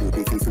 Could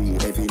be free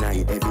every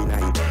night.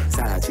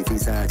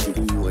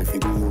 Sachi, you, if you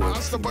do.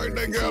 That's the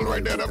birthday girl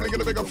right there. I'm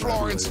gonna make a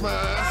Florence,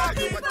 man.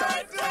 Happy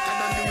birthday!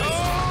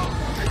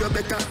 you're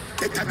better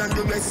than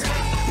the rest.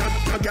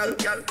 Girl.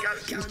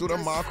 She's do the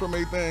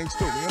macrame things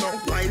too, you know.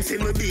 Wine in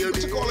my beer.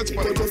 What you call it,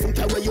 Spuddy? Go from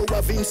where you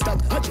have in stop.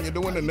 You're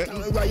doing the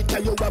knitting.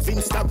 Right, you have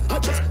in stop.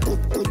 Just good,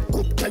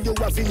 you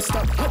have in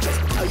stop. Just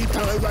tight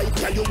and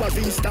right, you have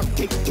in stop.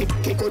 Kick,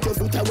 out your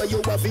foot where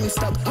you have in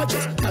stop.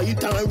 Just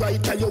tight and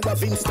right, you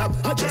have in stop.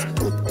 Just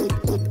good,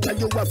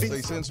 you have Say,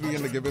 it. since we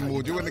in the giving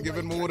mood, you in the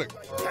giving mood?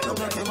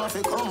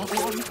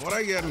 What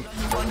I getting?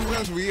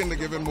 Since we in the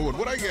giving mood,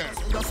 what I getting?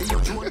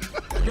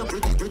 You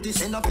pretty,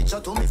 send a picture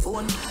to me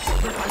phone.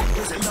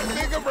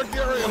 Nigga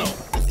Mercury, you know.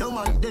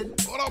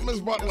 What up, Miss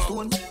Butler?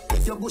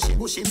 If you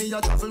bushy, me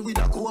a travel with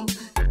a comb.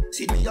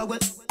 See me a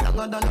wet,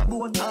 longer than a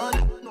bone.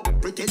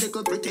 Pretty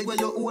little, pretty where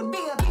you own.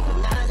 But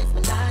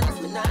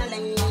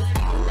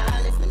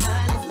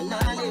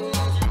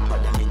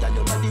the nigga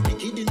you got the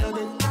wicked in your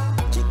bed.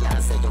 She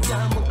can't say you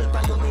can't move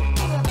by your bed.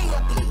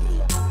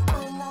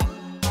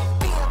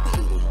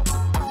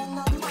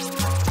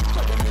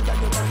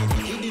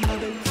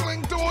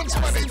 Fling tones,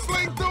 buddy,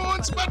 fling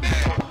tones, buddy.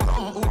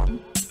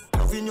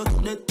 Loving you to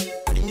death.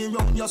 Fling it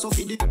round you so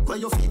feed it where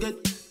you forget.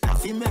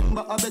 Half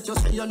remember, I bet you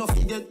say you no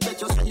forget.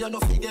 Bet you say you no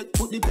forget.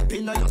 Put the pep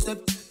in your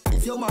step.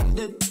 If your man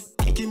dead,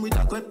 kick him with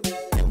a crep.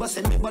 Never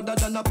send me better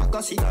than a pack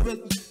of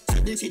cigarette.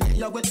 See the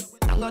you wet,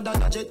 longer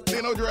than a jet.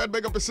 You know, Dread,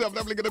 big up yourself.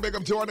 Definitely gonna big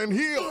up Jordan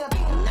Hill.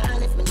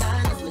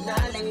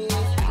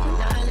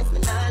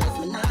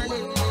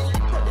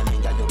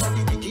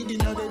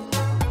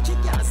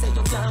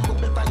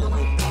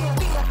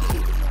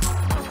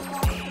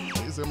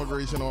 These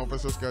immigration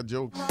officers got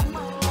jokes.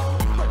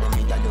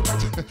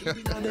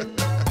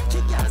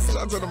 Shout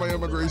out to my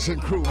immigration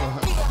crew, man.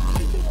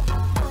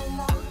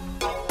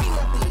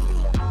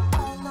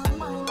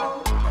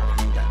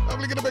 I'm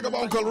gonna big up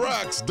Uncle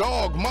Rex,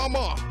 Dog,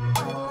 Mama,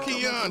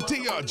 Keon,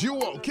 Tia,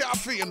 Jewel,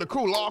 Cafe, and the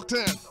crew locked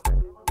in.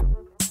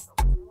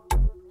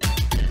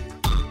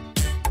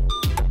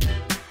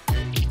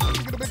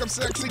 I'm gonna big up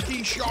Sexy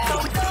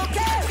Keyshawn.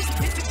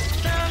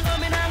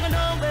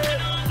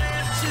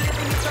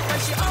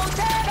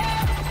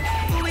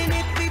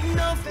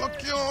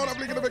 Look you on, I'm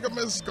gonna big up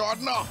Miss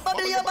Gardner.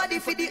 Bubble your body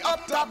for the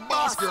up top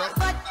boss, girl.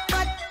 But,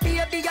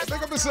 baby, big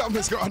up yourself,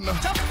 Miss Gardner.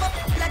 Chop up,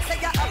 let's say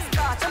you're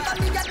upstart. Sometimes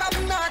me get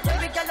love not,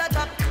 every girl a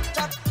drop.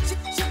 She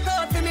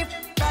go for me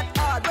that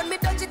hard. When me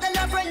touch it, tell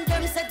her friend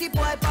them set the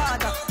boy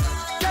bad.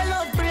 Tell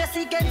love brace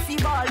against the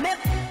ball, me.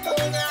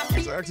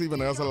 Sexy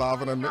Vanessa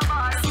laughing at me.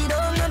 See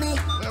don't know me.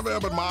 Never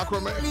ever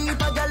macrame. Leave a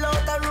girl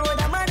out the road,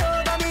 I'm a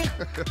over me.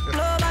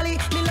 Globally,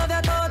 me love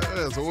your thought.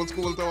 Yeah, it's old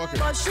school talking.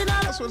 But she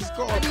not. That's what it's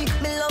called. Me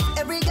love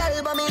every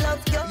girl, but me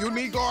love you.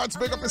 Unique arts,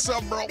 big up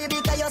yourself, bro.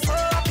 Baby, cause you're so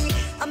happy.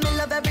 And me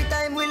love every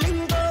time we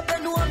link up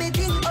and do me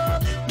think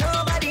up.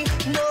 Nobody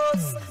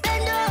knows.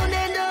 Then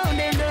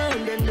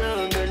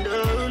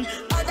down.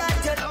 Oh,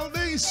 that's your love.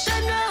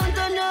 Turn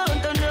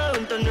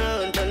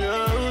down.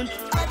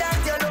 Oh,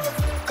 that's your love.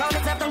 Come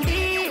and stop on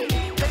me.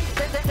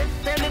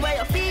 Tell me where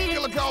you feel.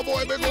 Kill a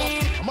cowboy, big up.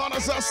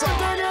 Manasasa.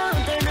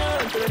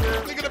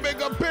 Look at the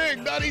big up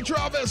Pig, Daddy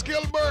Travis,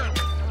 Gilbert,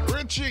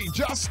 Richie,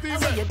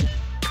 Justin,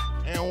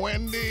 and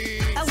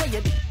Wendy.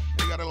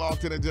 We got it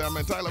locked in the jam,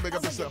 man. Tyler, big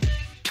up yourself.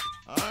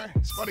 Alright,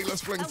 Spuddy,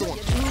 let's fling to him.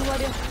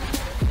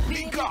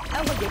 Nika. Baby,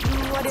 I want you do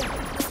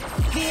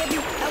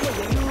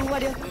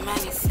what you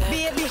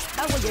Baby,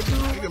 I want you do.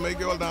 You can make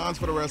your dance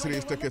for the rest of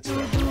these tickets. Do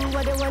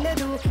what you wanna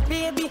do.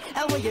 Baby,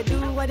 I want you do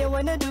what you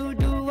wanna do.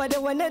 Do what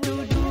you wanna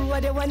do. Do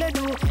what you wanna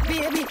do.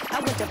 Baby, I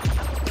want to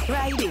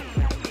ride it.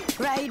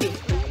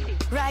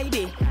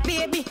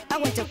 Baby, I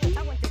want to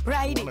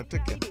ride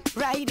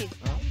it.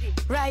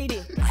 Ride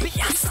it.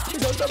 She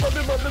does a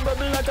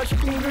bubble like a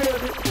chicken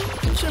gravy.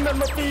 She make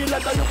me feel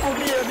like a little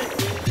baby.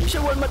 She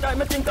hold my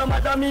time, I think I'm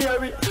Madam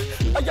Mary.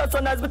 I just so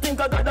nice, but think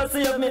I gotta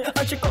save me.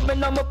 And she come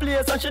in on my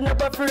place and she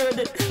never afraid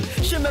it.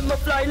 She make me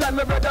fly like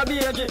my brother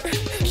baby.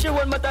 She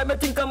hold my time, I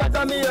think I'm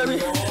Madam Mary.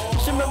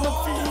 She make me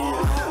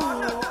feel.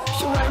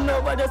 She wind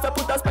over just to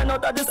put a span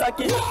out of the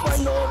saki.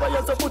 Wind over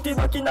just to put it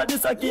back in the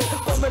saki.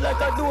 Come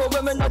like a door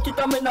when me knock it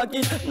and me knock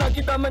it. Knock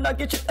it and me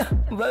knock it.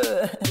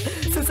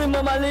 Sissy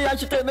mama lay and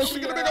she tell me she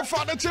gonna make a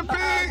father chippy.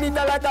 Need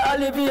a like a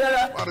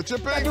Oliviera. Father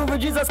chippy. I do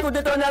with Jesus could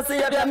it on a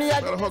savior. Me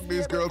gotta hug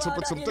these girls up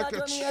with some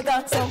tickets.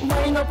 So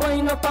wind up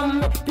on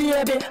me,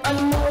 baby.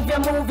 And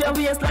move your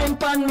waistline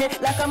pon me.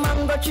 Like a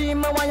mango tree,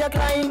 me want you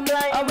climb.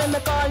 And when me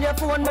call your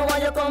phone, me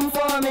want you come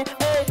for me.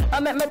 Hey, I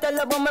make me tell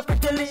you about my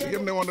pretty lady. See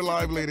him there on the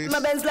live, ladies. My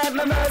Benz like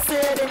my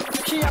Mercedes.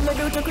 She am my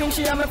beauty queen,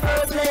 she am my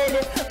first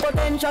lady.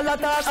 Potential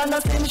attack and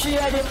a slim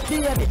shady.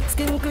 Baby,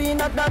 skin clean,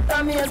 that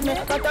amaze me.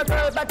 Got a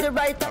girl body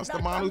right. That's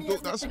the man who do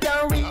that's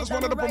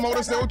one of the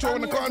promoters they were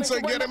throwing the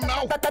concert. Get him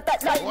now.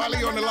 While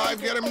he on the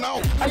live, get him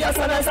now. Are you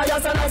so nice? Are you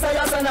so nice? Are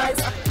you so nice?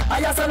 Are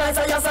you so nice?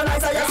 Are you so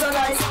nice? Are you so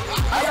nice?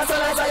 Are you so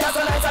nice? Are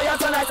you so nice? Are you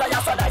so nice? Are you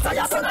so nice? Are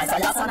you so nice? Are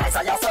you so nice?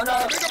 Are you so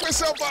nice? Pick up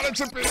yourself, Father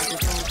Chippy.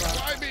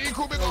 Why be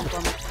equal, big up.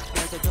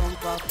 to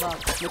jump back.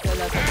 Me tell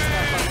her to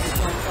stop and to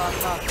jump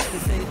back. Me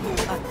say too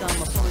hot and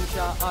my punch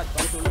her hot.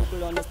 I'm so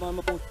local on this man,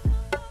 my foot.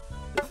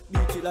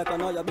 Beat it like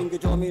an eye, bingy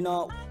jummy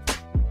now.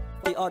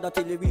 The other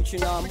till you reach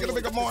now. We gotta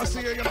make a more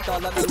see you know.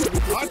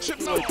 Watch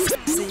it now.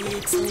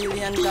 6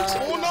 million dollars.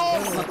 Oh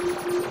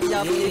no!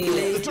 Yeah,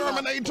 the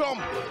Terminator.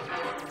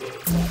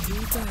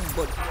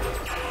 But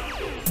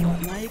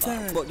my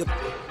girl. But the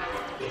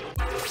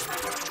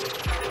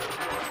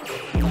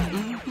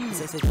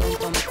say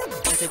jump on me,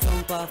 say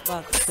jump off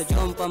back, say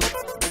jump on me.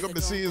 Big up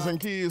the C's and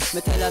Keys.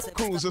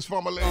 Cruises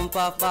family. Jump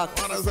off back.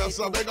 And as I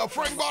said, big up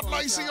Frank God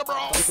like see you, bro.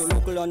 I'm so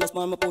local on this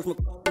man, me push me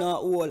now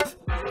all.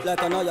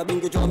 Like an eye,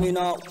 bingo jump me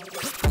now.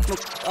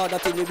 Harder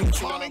till you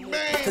reach.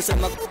 She say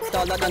my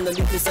taller than the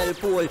little cell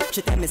pole.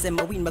 She tell me say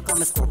my win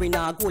become a story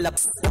now. Goal up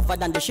tougher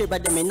than the shiver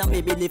them in a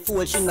me belly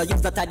fool. She no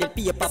use that tidy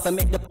paper for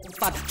make the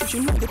fat. She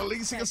know the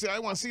Alicia say I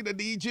want to see the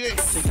DJ.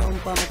 She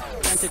jump on me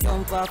and she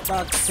jump off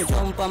back. She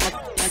jump on me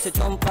and she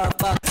jump off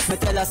back. Me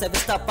tell her say we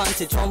stop and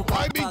she jump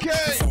off back.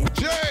 IBK,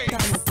 Jay,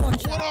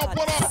 what up,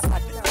 what up?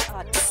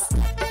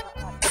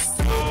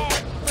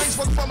 Thanks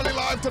for the family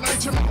live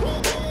tonight, you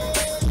know.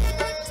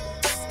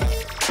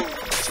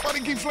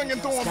 Somebody keep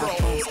flinging to him, bro.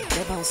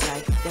 They bounce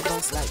like ball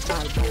bounce.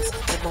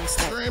 They bounce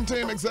like Dream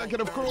Team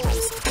Executive Crew.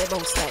 They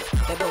bounce like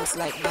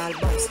ball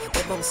bounce.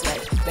 They bounce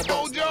like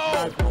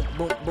Mojo. Boom,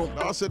 boom, boom.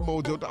 I said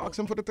Mojo to ask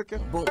him for the ticket.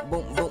 Boom,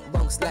 boom, boom,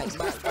 bounce like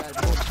ball. Boom,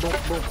 boom,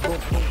 boom, boom,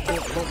 boom, boom,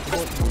 boom, boom,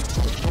 boom.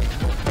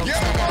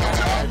 Yeah,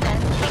 Mojo.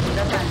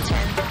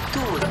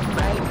 Dude,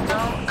 right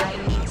now I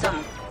need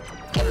some.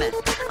 Give me.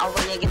 I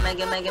want you give me.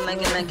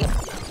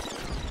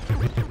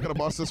 Gonna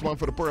bust this one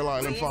for the Pearl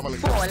Island family.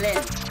 Falling.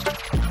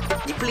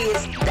 The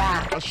place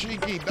that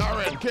Ashiki,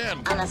 Darren,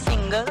 Ken. And a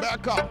single.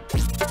 Back up.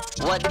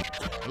 What?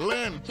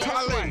 Lynn,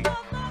 Tally.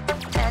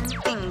 10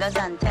 fingers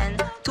and 10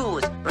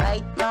 toes.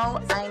 Right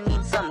now I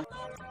need some.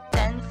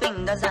 10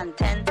 fingers and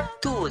 10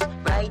 toes.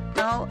 Right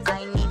now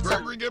I need some.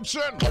 Gregory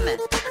Gibson. Give me.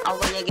 I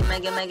want you give me.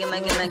 Hey,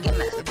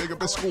 big up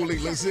the schoolie,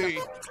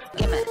 Lizzie.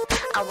 Give me.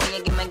 I want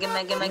you give me. I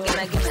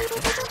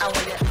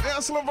want you.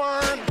 Yes,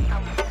 Laverne.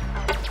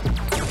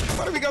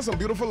 But we got some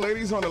beautiful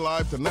ladies on the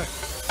live tonight.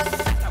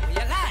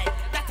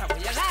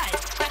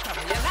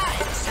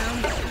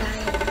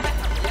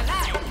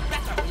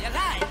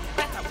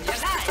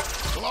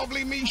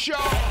 Lovely Misha.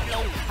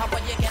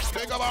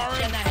 Big up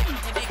Aaron.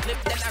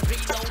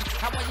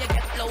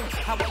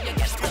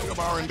 Big up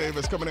Aaron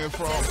Davis coming in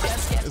from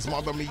his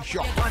mother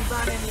Misha.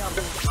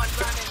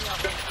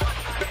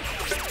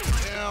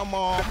 Yeah,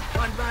 mom.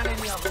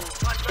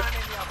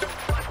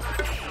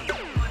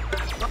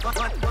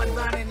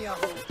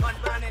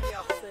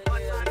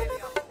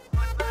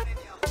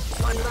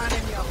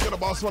 Get a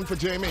boss one for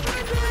Jamie.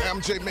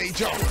 MJ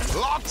Major.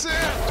 Locked in.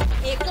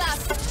 Hey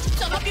class,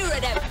 turn up your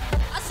rhythm.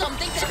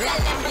 Something to tell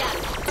them, yeah.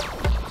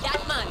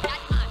 That man.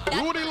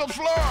 Rudy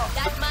LaFleur.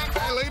 That man.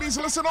 Hey, ladies,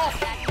 listen up.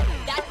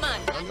 That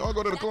man. And y'all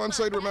go to the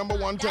concert, remember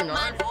one thing, all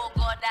right? Oh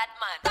God, that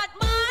man. That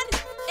man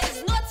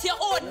is not your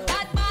own.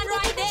 That man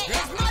right there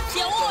is not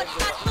your own.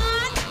 That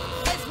man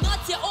is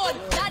not your own.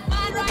 That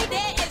man right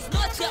there is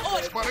not your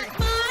own. That man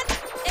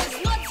is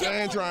not your own. I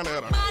ain't trying to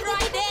hit her. Man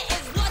right there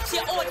is not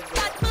your own.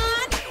 That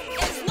man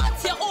is not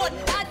your own.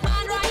 That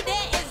man right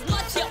there is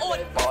not your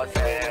own. Let's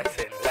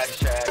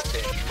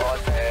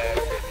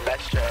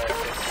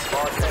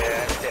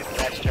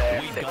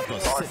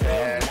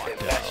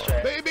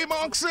Baby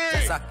Moxie!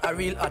 A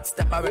real hot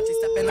stepper when she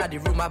step in the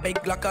room, a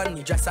big Glock on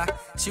the dresser.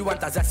 She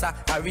want a zessa,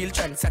 a real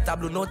trendsetter,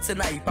 blue notes in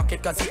her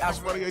pocket cause he has.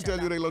 That's funny, I tell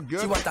you they look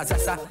good. She want a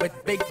zessa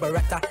with big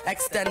Beretta,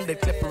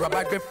 extended clip,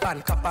 rubber grip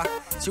and copper.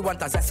 She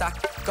want a zessa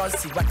cause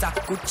she wetter,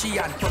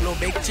 Gucci and polo,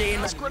 big chain.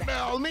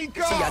 Squidnell,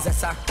 Nika! She a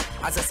zessa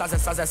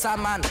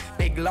man,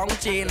 big long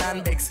chain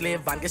and big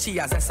slave van. She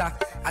a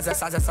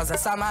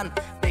zessa man,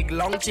 big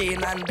long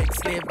chain and big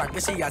slave van.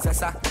 She a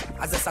zessa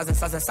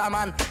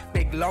man,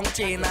 big long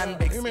chain and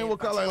big. You mean what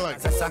color I like?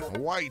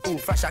 White. Ooh,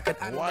 fresh I could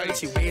white.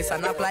 She weighs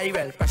and apply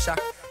well pressure.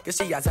 Cause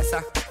she a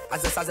zessa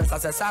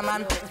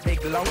man,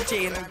 big long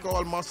chain. They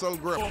call muscle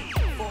grip.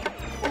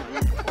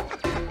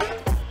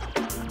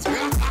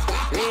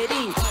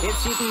 Ready, if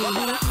she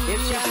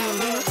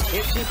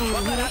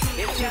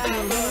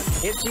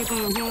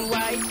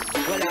white,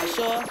 well I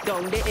sure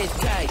down the edge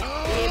tight.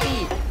 Baby,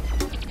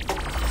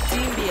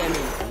 team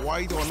BME.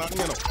 White or not,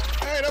 you know.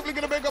 Hey, definitely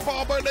gonna make up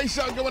our birthday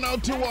shout going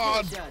out to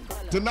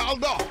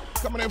Donaldo,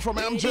 coming in from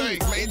MJ,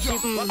 Major.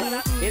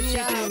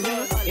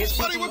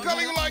 Buddy, what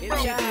color you like,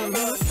 bro?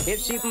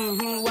 If she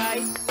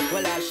white,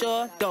 well I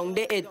sure down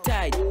the edge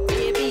tight.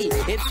 Baby,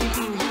 if she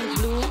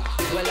blue,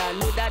 well I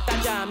know that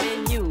I jam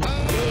in you.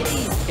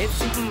 Baby, if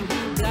she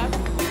black,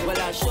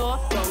 well I sure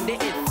down the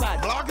edge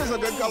fat. Black is a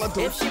good color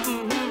too. If she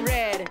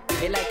red,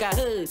 it like a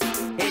hearse,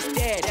 it's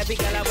dead. Every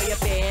girl I wear your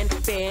pen.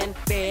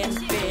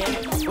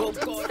 Oh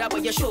God, I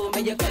wear your show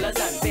me your colors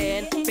and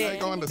pen. Lady,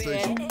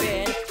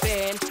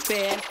 pen.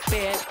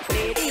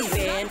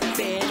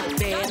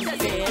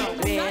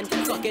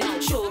 Fuck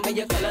it, show me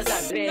your colors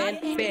and pen.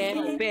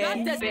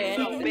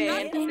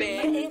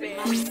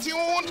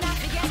 Tune.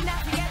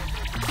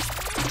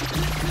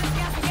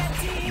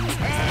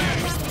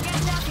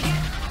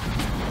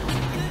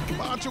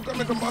 Macho,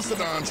 come and bust the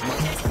dance, man.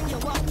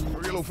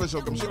 Real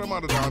official, come show them how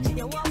to dance.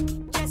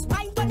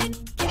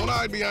 Don't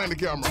hide behind the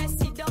camera.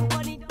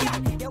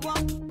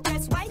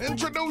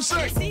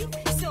 Introducing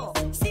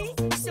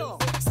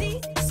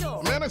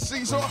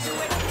see, so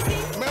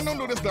man, don't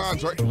do this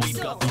dance, right? We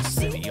got the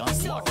city on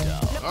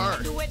lockdown. All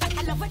right.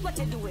 I love it what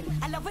you're doing.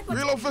 I love it what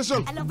Real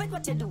official. I love it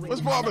what you're doing.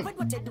 What's poppin'? You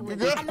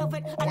good? I love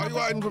it. Why you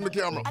hiding from the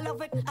camera? I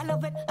love it. I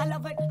love it. I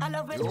love it. I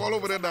love it. You're all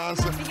over there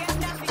dancing.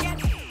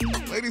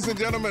 Ladies and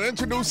gentlemen,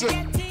 introduce it.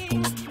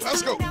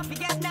 Let's go.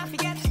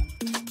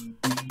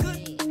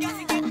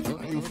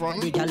 You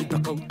front?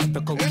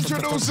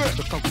 Introduce it.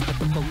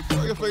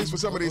 Show your face for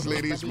some of these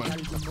ladies, man.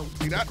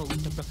 See that?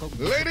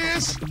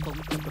 Ladies,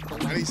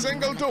 and he's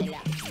single too.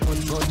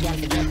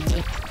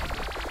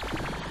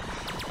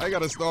 I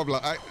gotta stop.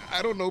 Like,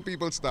 I don't know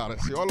people's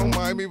status. Y'all don't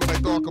mind me when I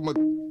talk about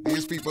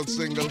these people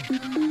single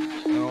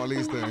and all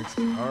these things.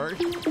 All right?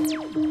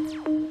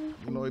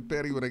 You know it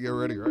petty when I get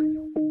ready, right?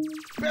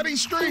 Petty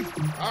Street.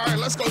 All right,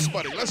 let's go,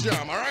 Spuddy. Let's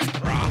jam. All right?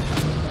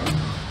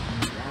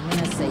 I'm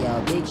gonna say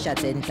a big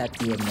shot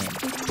entertainment.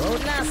 Oh,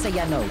 now say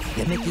you know.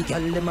 You make it girl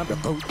them a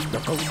broke out.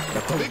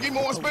 Biggie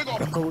Moore's big up.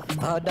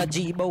 Harder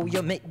G-Bo,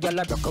 you make girl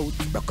a broke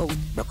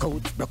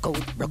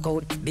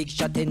out. Big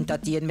shot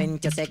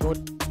entertainment, you say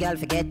good. Girl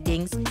forget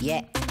things,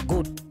 yeah.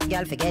 Good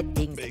girl forget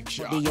things.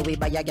 Do you we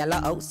buy a girl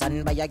a house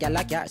and buy a girl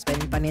a car?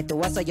 Spend money to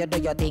us so you do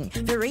your thing.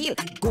 For real,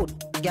 good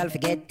girl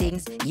forget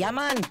things. Yeah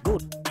man,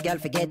 good girl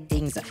forget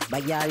things. Buy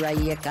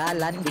a car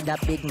land with a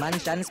big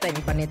mansion.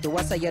 Spend money to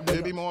us so you do.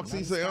 Baby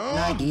Moxie say,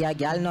 Nah, give a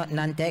girl nothing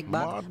and take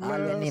back. All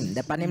in him,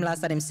 the pan him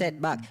last and him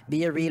set back.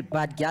 Be a real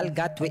bad girl,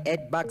 got we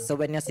head back. So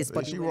when you see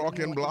spot, she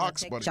rocking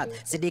blocks, but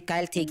see the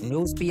Kyle take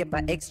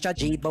newspaper extra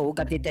G-Bo.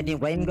 Got it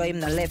anyway, go him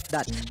the left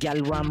that.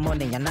 Girl want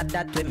money and not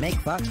that we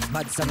make back.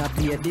 Bad son of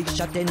be a big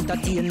shot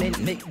entertainment.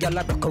 Make girl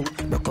a broke out.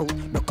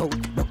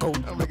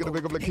 I'm making a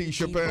big up like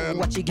Keisha Pan.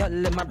 Watch a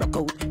girl in my broke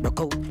out.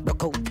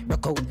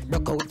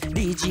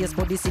 DJs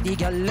for the city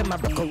girl in my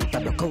broke out.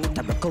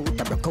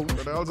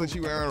 What else is she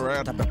wearing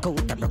red? Big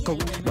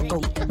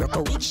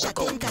shot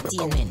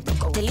entertainment.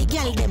 Tell the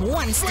girl them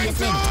one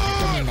statement.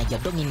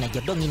 Dung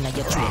in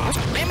your throat.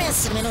 Let me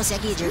see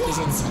Gage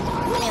represents.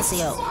 Let me see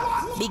you.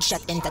 Big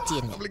shot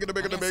entertainment. I'm looking at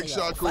the big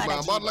shot crew,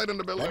 man. Bud Light in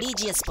the building.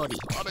 DJ Spuddy.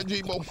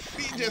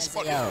 DJ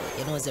Spuddy. Yo,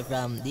 you know it's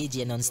from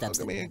DJ Non-Stop.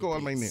 Let me call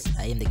my name.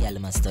 I am the girl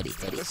man study.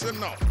 Listen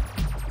now.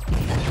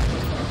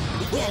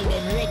 The girl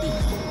them ready.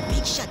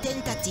 Big shot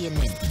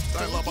entertainment.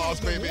 Time my boss,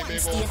 baby, big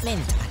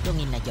statement. Dung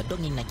in your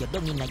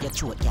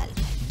throat, girl.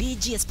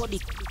 DJ Spuddy,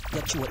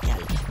 your throat,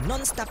 girl.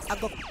 Non-stop, I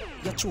go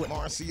your throat.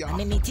 Marcia.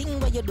 And anything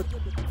where you do,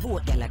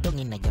 vote, girl. Dung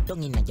in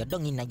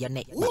your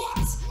neck.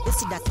 You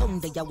see that tongue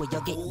there where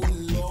you get that.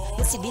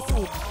 You see the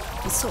food,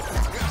 you suck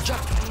that.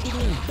 Drop the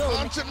knee,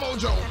 Launch it,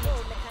 Mojo.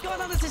 Going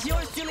on, this is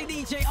yours truly,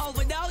 DJ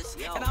Overdose,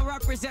 and I'm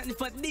representing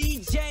for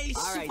DJ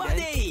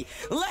Spuddy.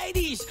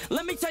 Ladies,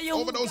 let me tell you.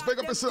 Overdose, big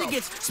up yourself.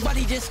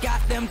 Spuddy just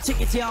got them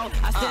tickets, yo.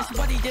 I said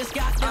Spuddy just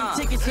got them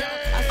tickets, yo.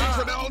 I said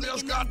Fidel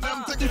just got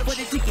them tickets. For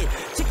the ticket.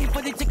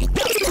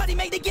 Spuddy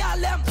make the girl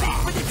them tick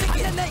for the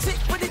ticket. Tick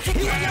for the ticket. Tick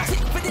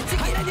for the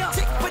ticket.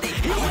 Tick for the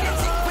ticket.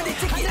 Tick for the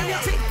ticket.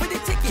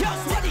 Yo,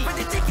 Spuddy for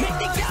the ticket. Make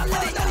the girl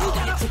them know you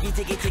got a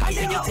ticket. And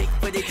then you tick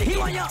for the ticket. He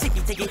want your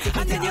ticket.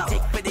 And then you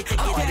tick for the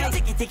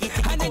ticket. Ticket.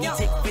 And then you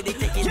tick for the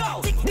ticket.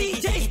 Yo,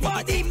 DJ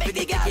Spuddy make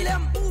the girl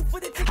them move for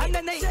the ticket. And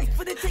then they tick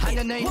for the ticket. And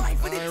then they I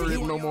ain't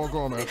reading no more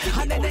comment.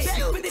 And then they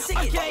tick for the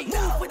ticket. Okay,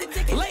 now,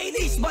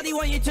 ladies, Spuddy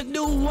want you to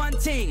do one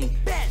thing.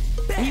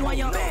 He want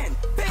your bend,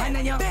 and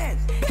then your bend.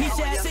 He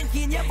says,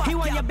 he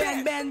want your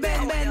bend.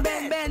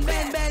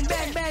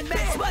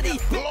 Spuddy,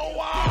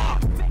 blow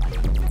up.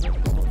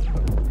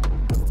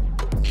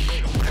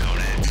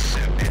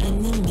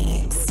 In the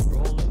mix.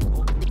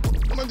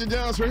 Come on,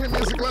 Jazz, for him,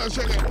 music class,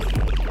 check it.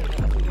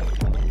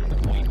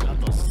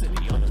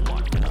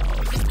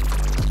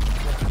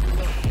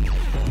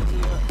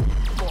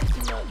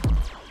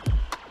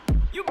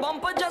 You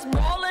bumper just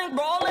brawling,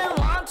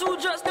 1, 2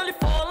 just nearly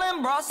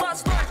falling. Bra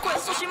start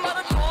quest, so she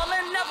mother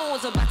calling. Never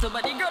was a battle,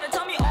 but the girl that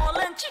tell me all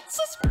in.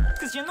 Jesus,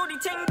 cause you know the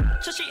thing.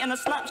 So she in a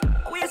snap,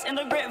 always in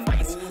the great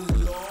vice.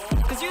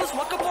 Cause you just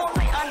walk up all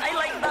night and I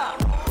like that.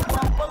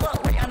 Bumper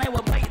look right and I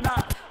will bite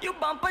that. You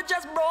bumper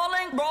just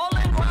brawling,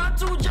 1,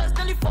 2 just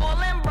nearly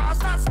falling. Bra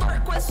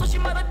start quest, so she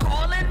mother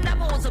calling.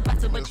 Never was a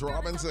battle, but Miss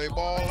Robin say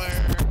balling.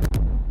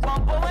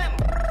 Bumper whip.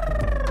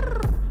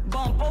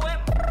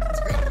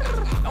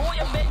 I want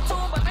your big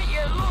toe, but make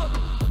your look.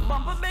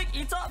 Bumper big,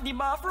 eat up the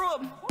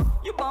bathroom.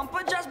 You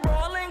bumper just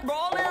brawling,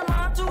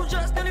 1, 2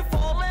 just nearly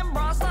falling.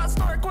 Bra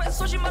start quest,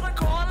 so she mother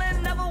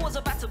calling. Never was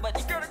a battle, but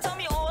the girl to tell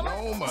me all.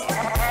 No man.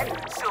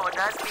 So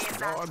does Lisa.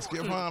 God's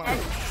give Hannah.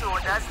 So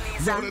does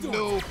Lisa. What it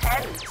do?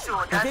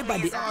 So does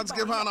Lisa. God's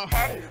give Hannah.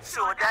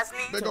 So does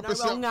Lisa. Big up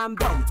yourself. Bind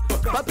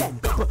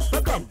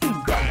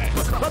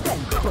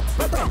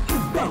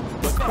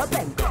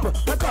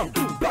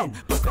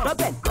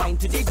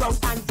to the ground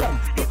and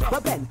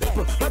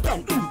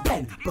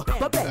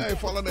Hey,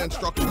 follow the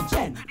instructions.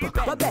 You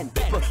could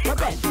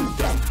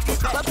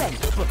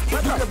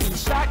be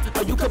short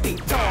or you could be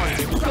tall.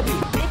 You could be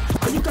big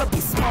or you could be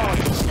small.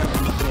 She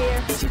don't really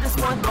care. She just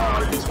want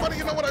all. It's funny,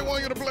 you know what I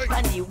want you to play?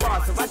 And you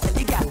want so I tell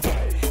you got it.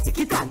 Take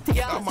it and take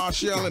it. That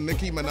Marshall and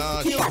Nicki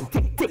Minaj. And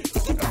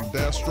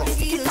Destro.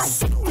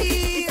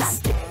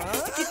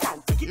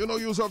 You know,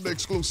 use up the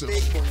exclusives.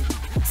 Big bone,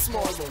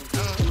 small bone,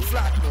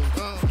 flat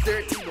bone,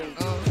 dirty bone,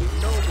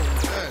 no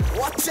bone.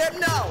 Watch it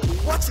now.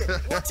 Watch it.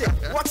 Watch it.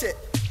 Watch it.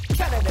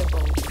 Canada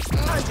bone,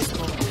 Angie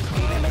bone,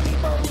 Emily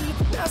bone,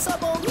 that's a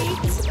bongie.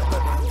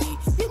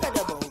 You got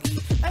a bongie.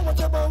 I want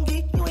your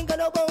bongie. You ain't got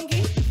no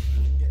bongie.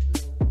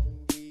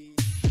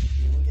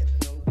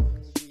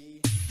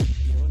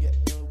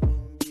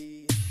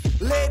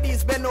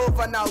 Ladies, bend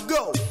over now,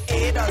 go.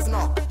 A does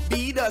knock,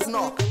 B does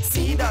knock,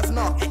 C does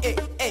knock. Hey,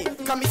 hey,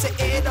 come and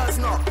say A does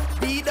knock,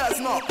 B does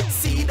knock,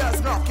 C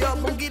does knock. Your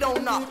boogie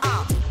don't knock.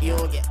 You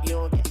don't get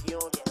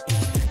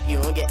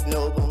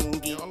no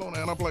boogie. Y'all don't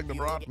end up like the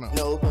broad now.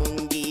 No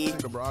boogie.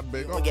 The broad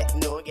big up. What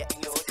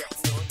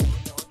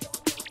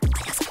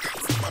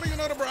do you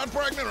know the broad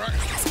pregnant, right?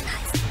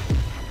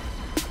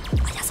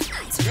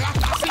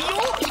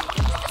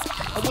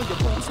 I want your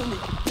bones on me.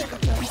 Take a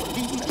chance to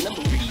lean and let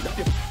me read up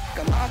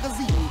your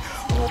magazine.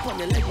 Open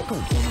your leg, you come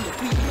in the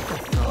queen.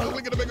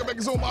 Look at the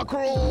big zoom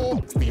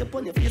macro. Stay up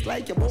on your face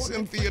like your bones.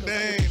 Cynthia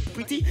Dane.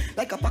 Pretty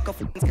like a pack of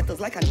skittles,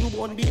 like a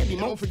newborn baby.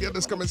 Don't forget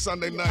this coming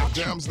Sunday night.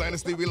 Jams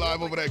Dynasty, we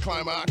live over there at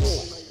Climax.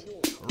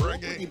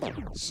 Reggae,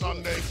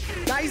 Sunday,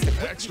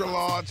 Extra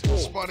Large,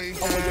 Spuddy,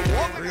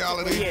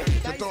 Reality,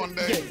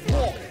 Katonde,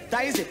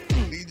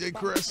 DJ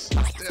Chris,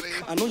 Steady,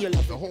 I know you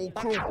love the whole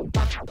crew.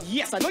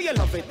 Yes, I know you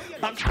love it.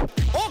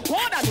 Oh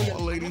God, I know you.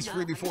 All ladies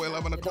free before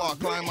 11 o'clock.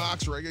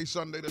 Climax, Reggae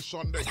Sunday to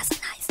Sunday.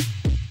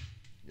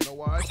 You know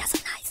why?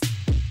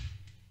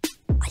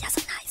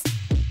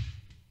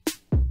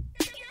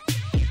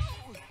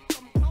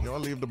 Y'all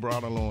leave the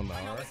broad alone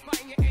now, alright?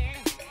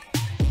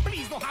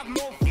 Please don't have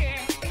no fear.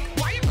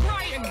 Why you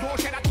crying? Don't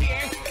shed a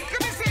tear.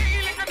 Let me say,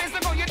 let me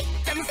go. You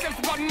themself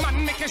one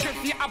man make a shirt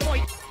for your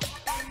boy.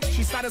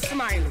 She started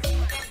smiling.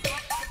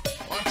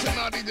 Watch it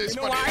now, DJ You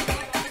know why?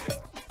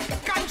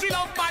 Country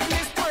love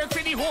badness work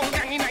for the whole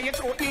gang in your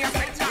throat. Me a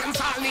sex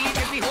dance all need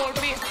is the whole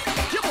place.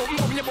 You boom,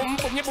 boom, you boom,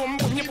 boom, you boom,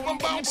 boom, you boom,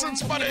 bouncing,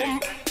 Spuddy.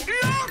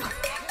 Look!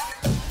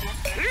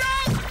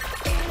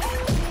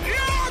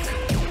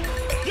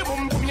 You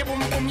boom, boom, you boom,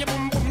 boom, you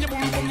boom, boom, you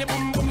boom, boom, you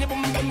boom, boom, you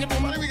boom, boom, you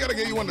boom. I think we gotta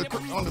get you on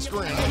the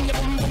screen.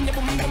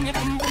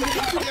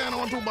 Yeah, no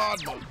one too bad.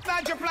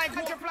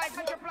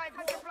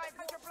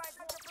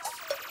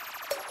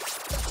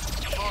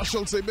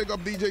 Marshall say big up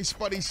DJ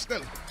Spuddy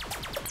still.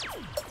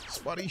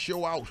 Spuddy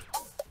show out.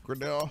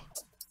 Gradell.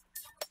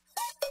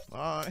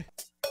 Alright.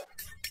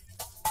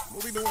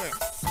 What we doing?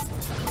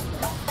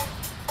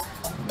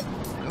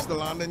 That's the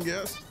London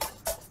guess.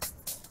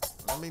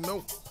 Let me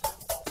know.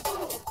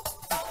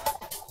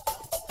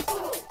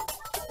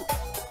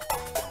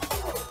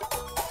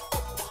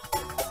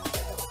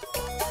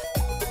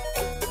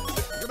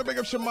 Gonna big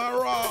up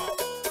Shamara.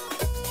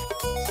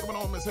 What's going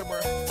on, Miss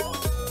Himmer?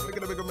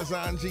 Gonna big up Miss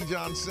Angie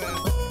Johnson.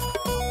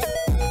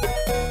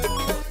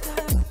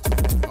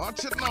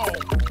 Watch it now.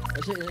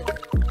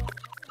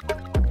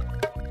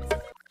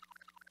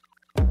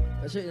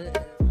 That's it.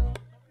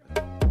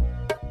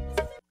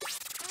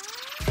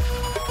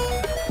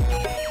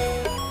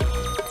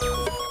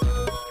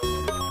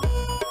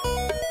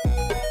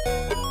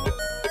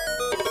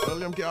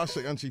 William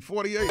Cassie, and she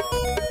 48.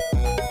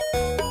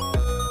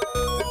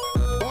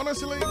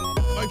 Honestly,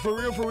 like for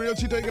real,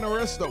 she taking a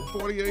rest though.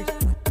 48.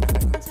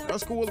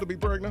 That's cool to be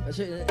pregnant. That's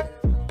it.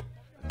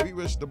 We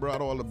wish the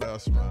bride all the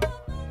best, man.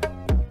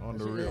 On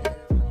the real.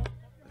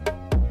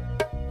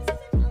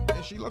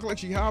 And she look like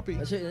she happy.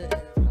 That's it.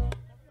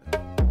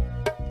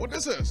 What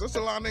this is? That's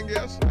the landing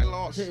guess? I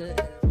lost.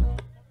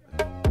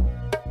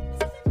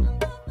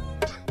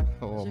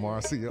 Oh,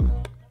 Marcia. You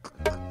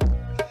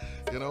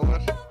know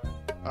what?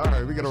 All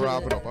right, we gotta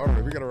wrap it up. All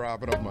right, we gotta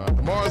wrap it up, man.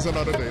 Tomorrow's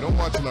another day. Don't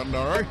watch nothing,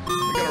 all right?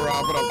 We gotta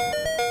wrap it up.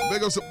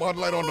 Big up some Bud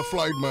Light on the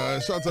flight,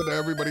 man. Shouts out to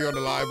everybody on the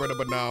live right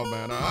about now,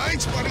 man. All right,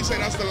 Spuddy say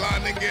that's the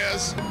landing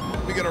guess.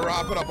 We gotta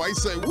wrap it up. I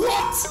say,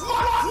 what?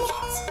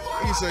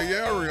 He say,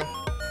 yeah, real.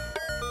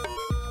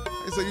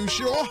 He say, you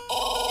sure?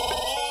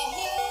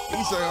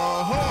 He say,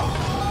 uh-huh.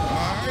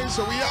 All right,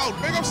 so we out.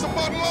 Big up some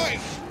Bud Light.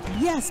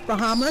 Yes,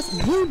 Bahamas,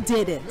 you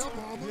did it.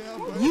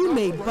 You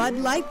made Bud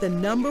Light the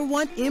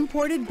 #1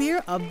 imported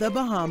beer of the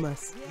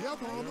Bahamas.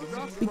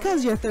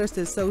 Because your thirst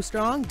is so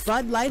strong,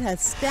 Bud Light has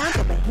stamped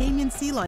a Bahamian seal on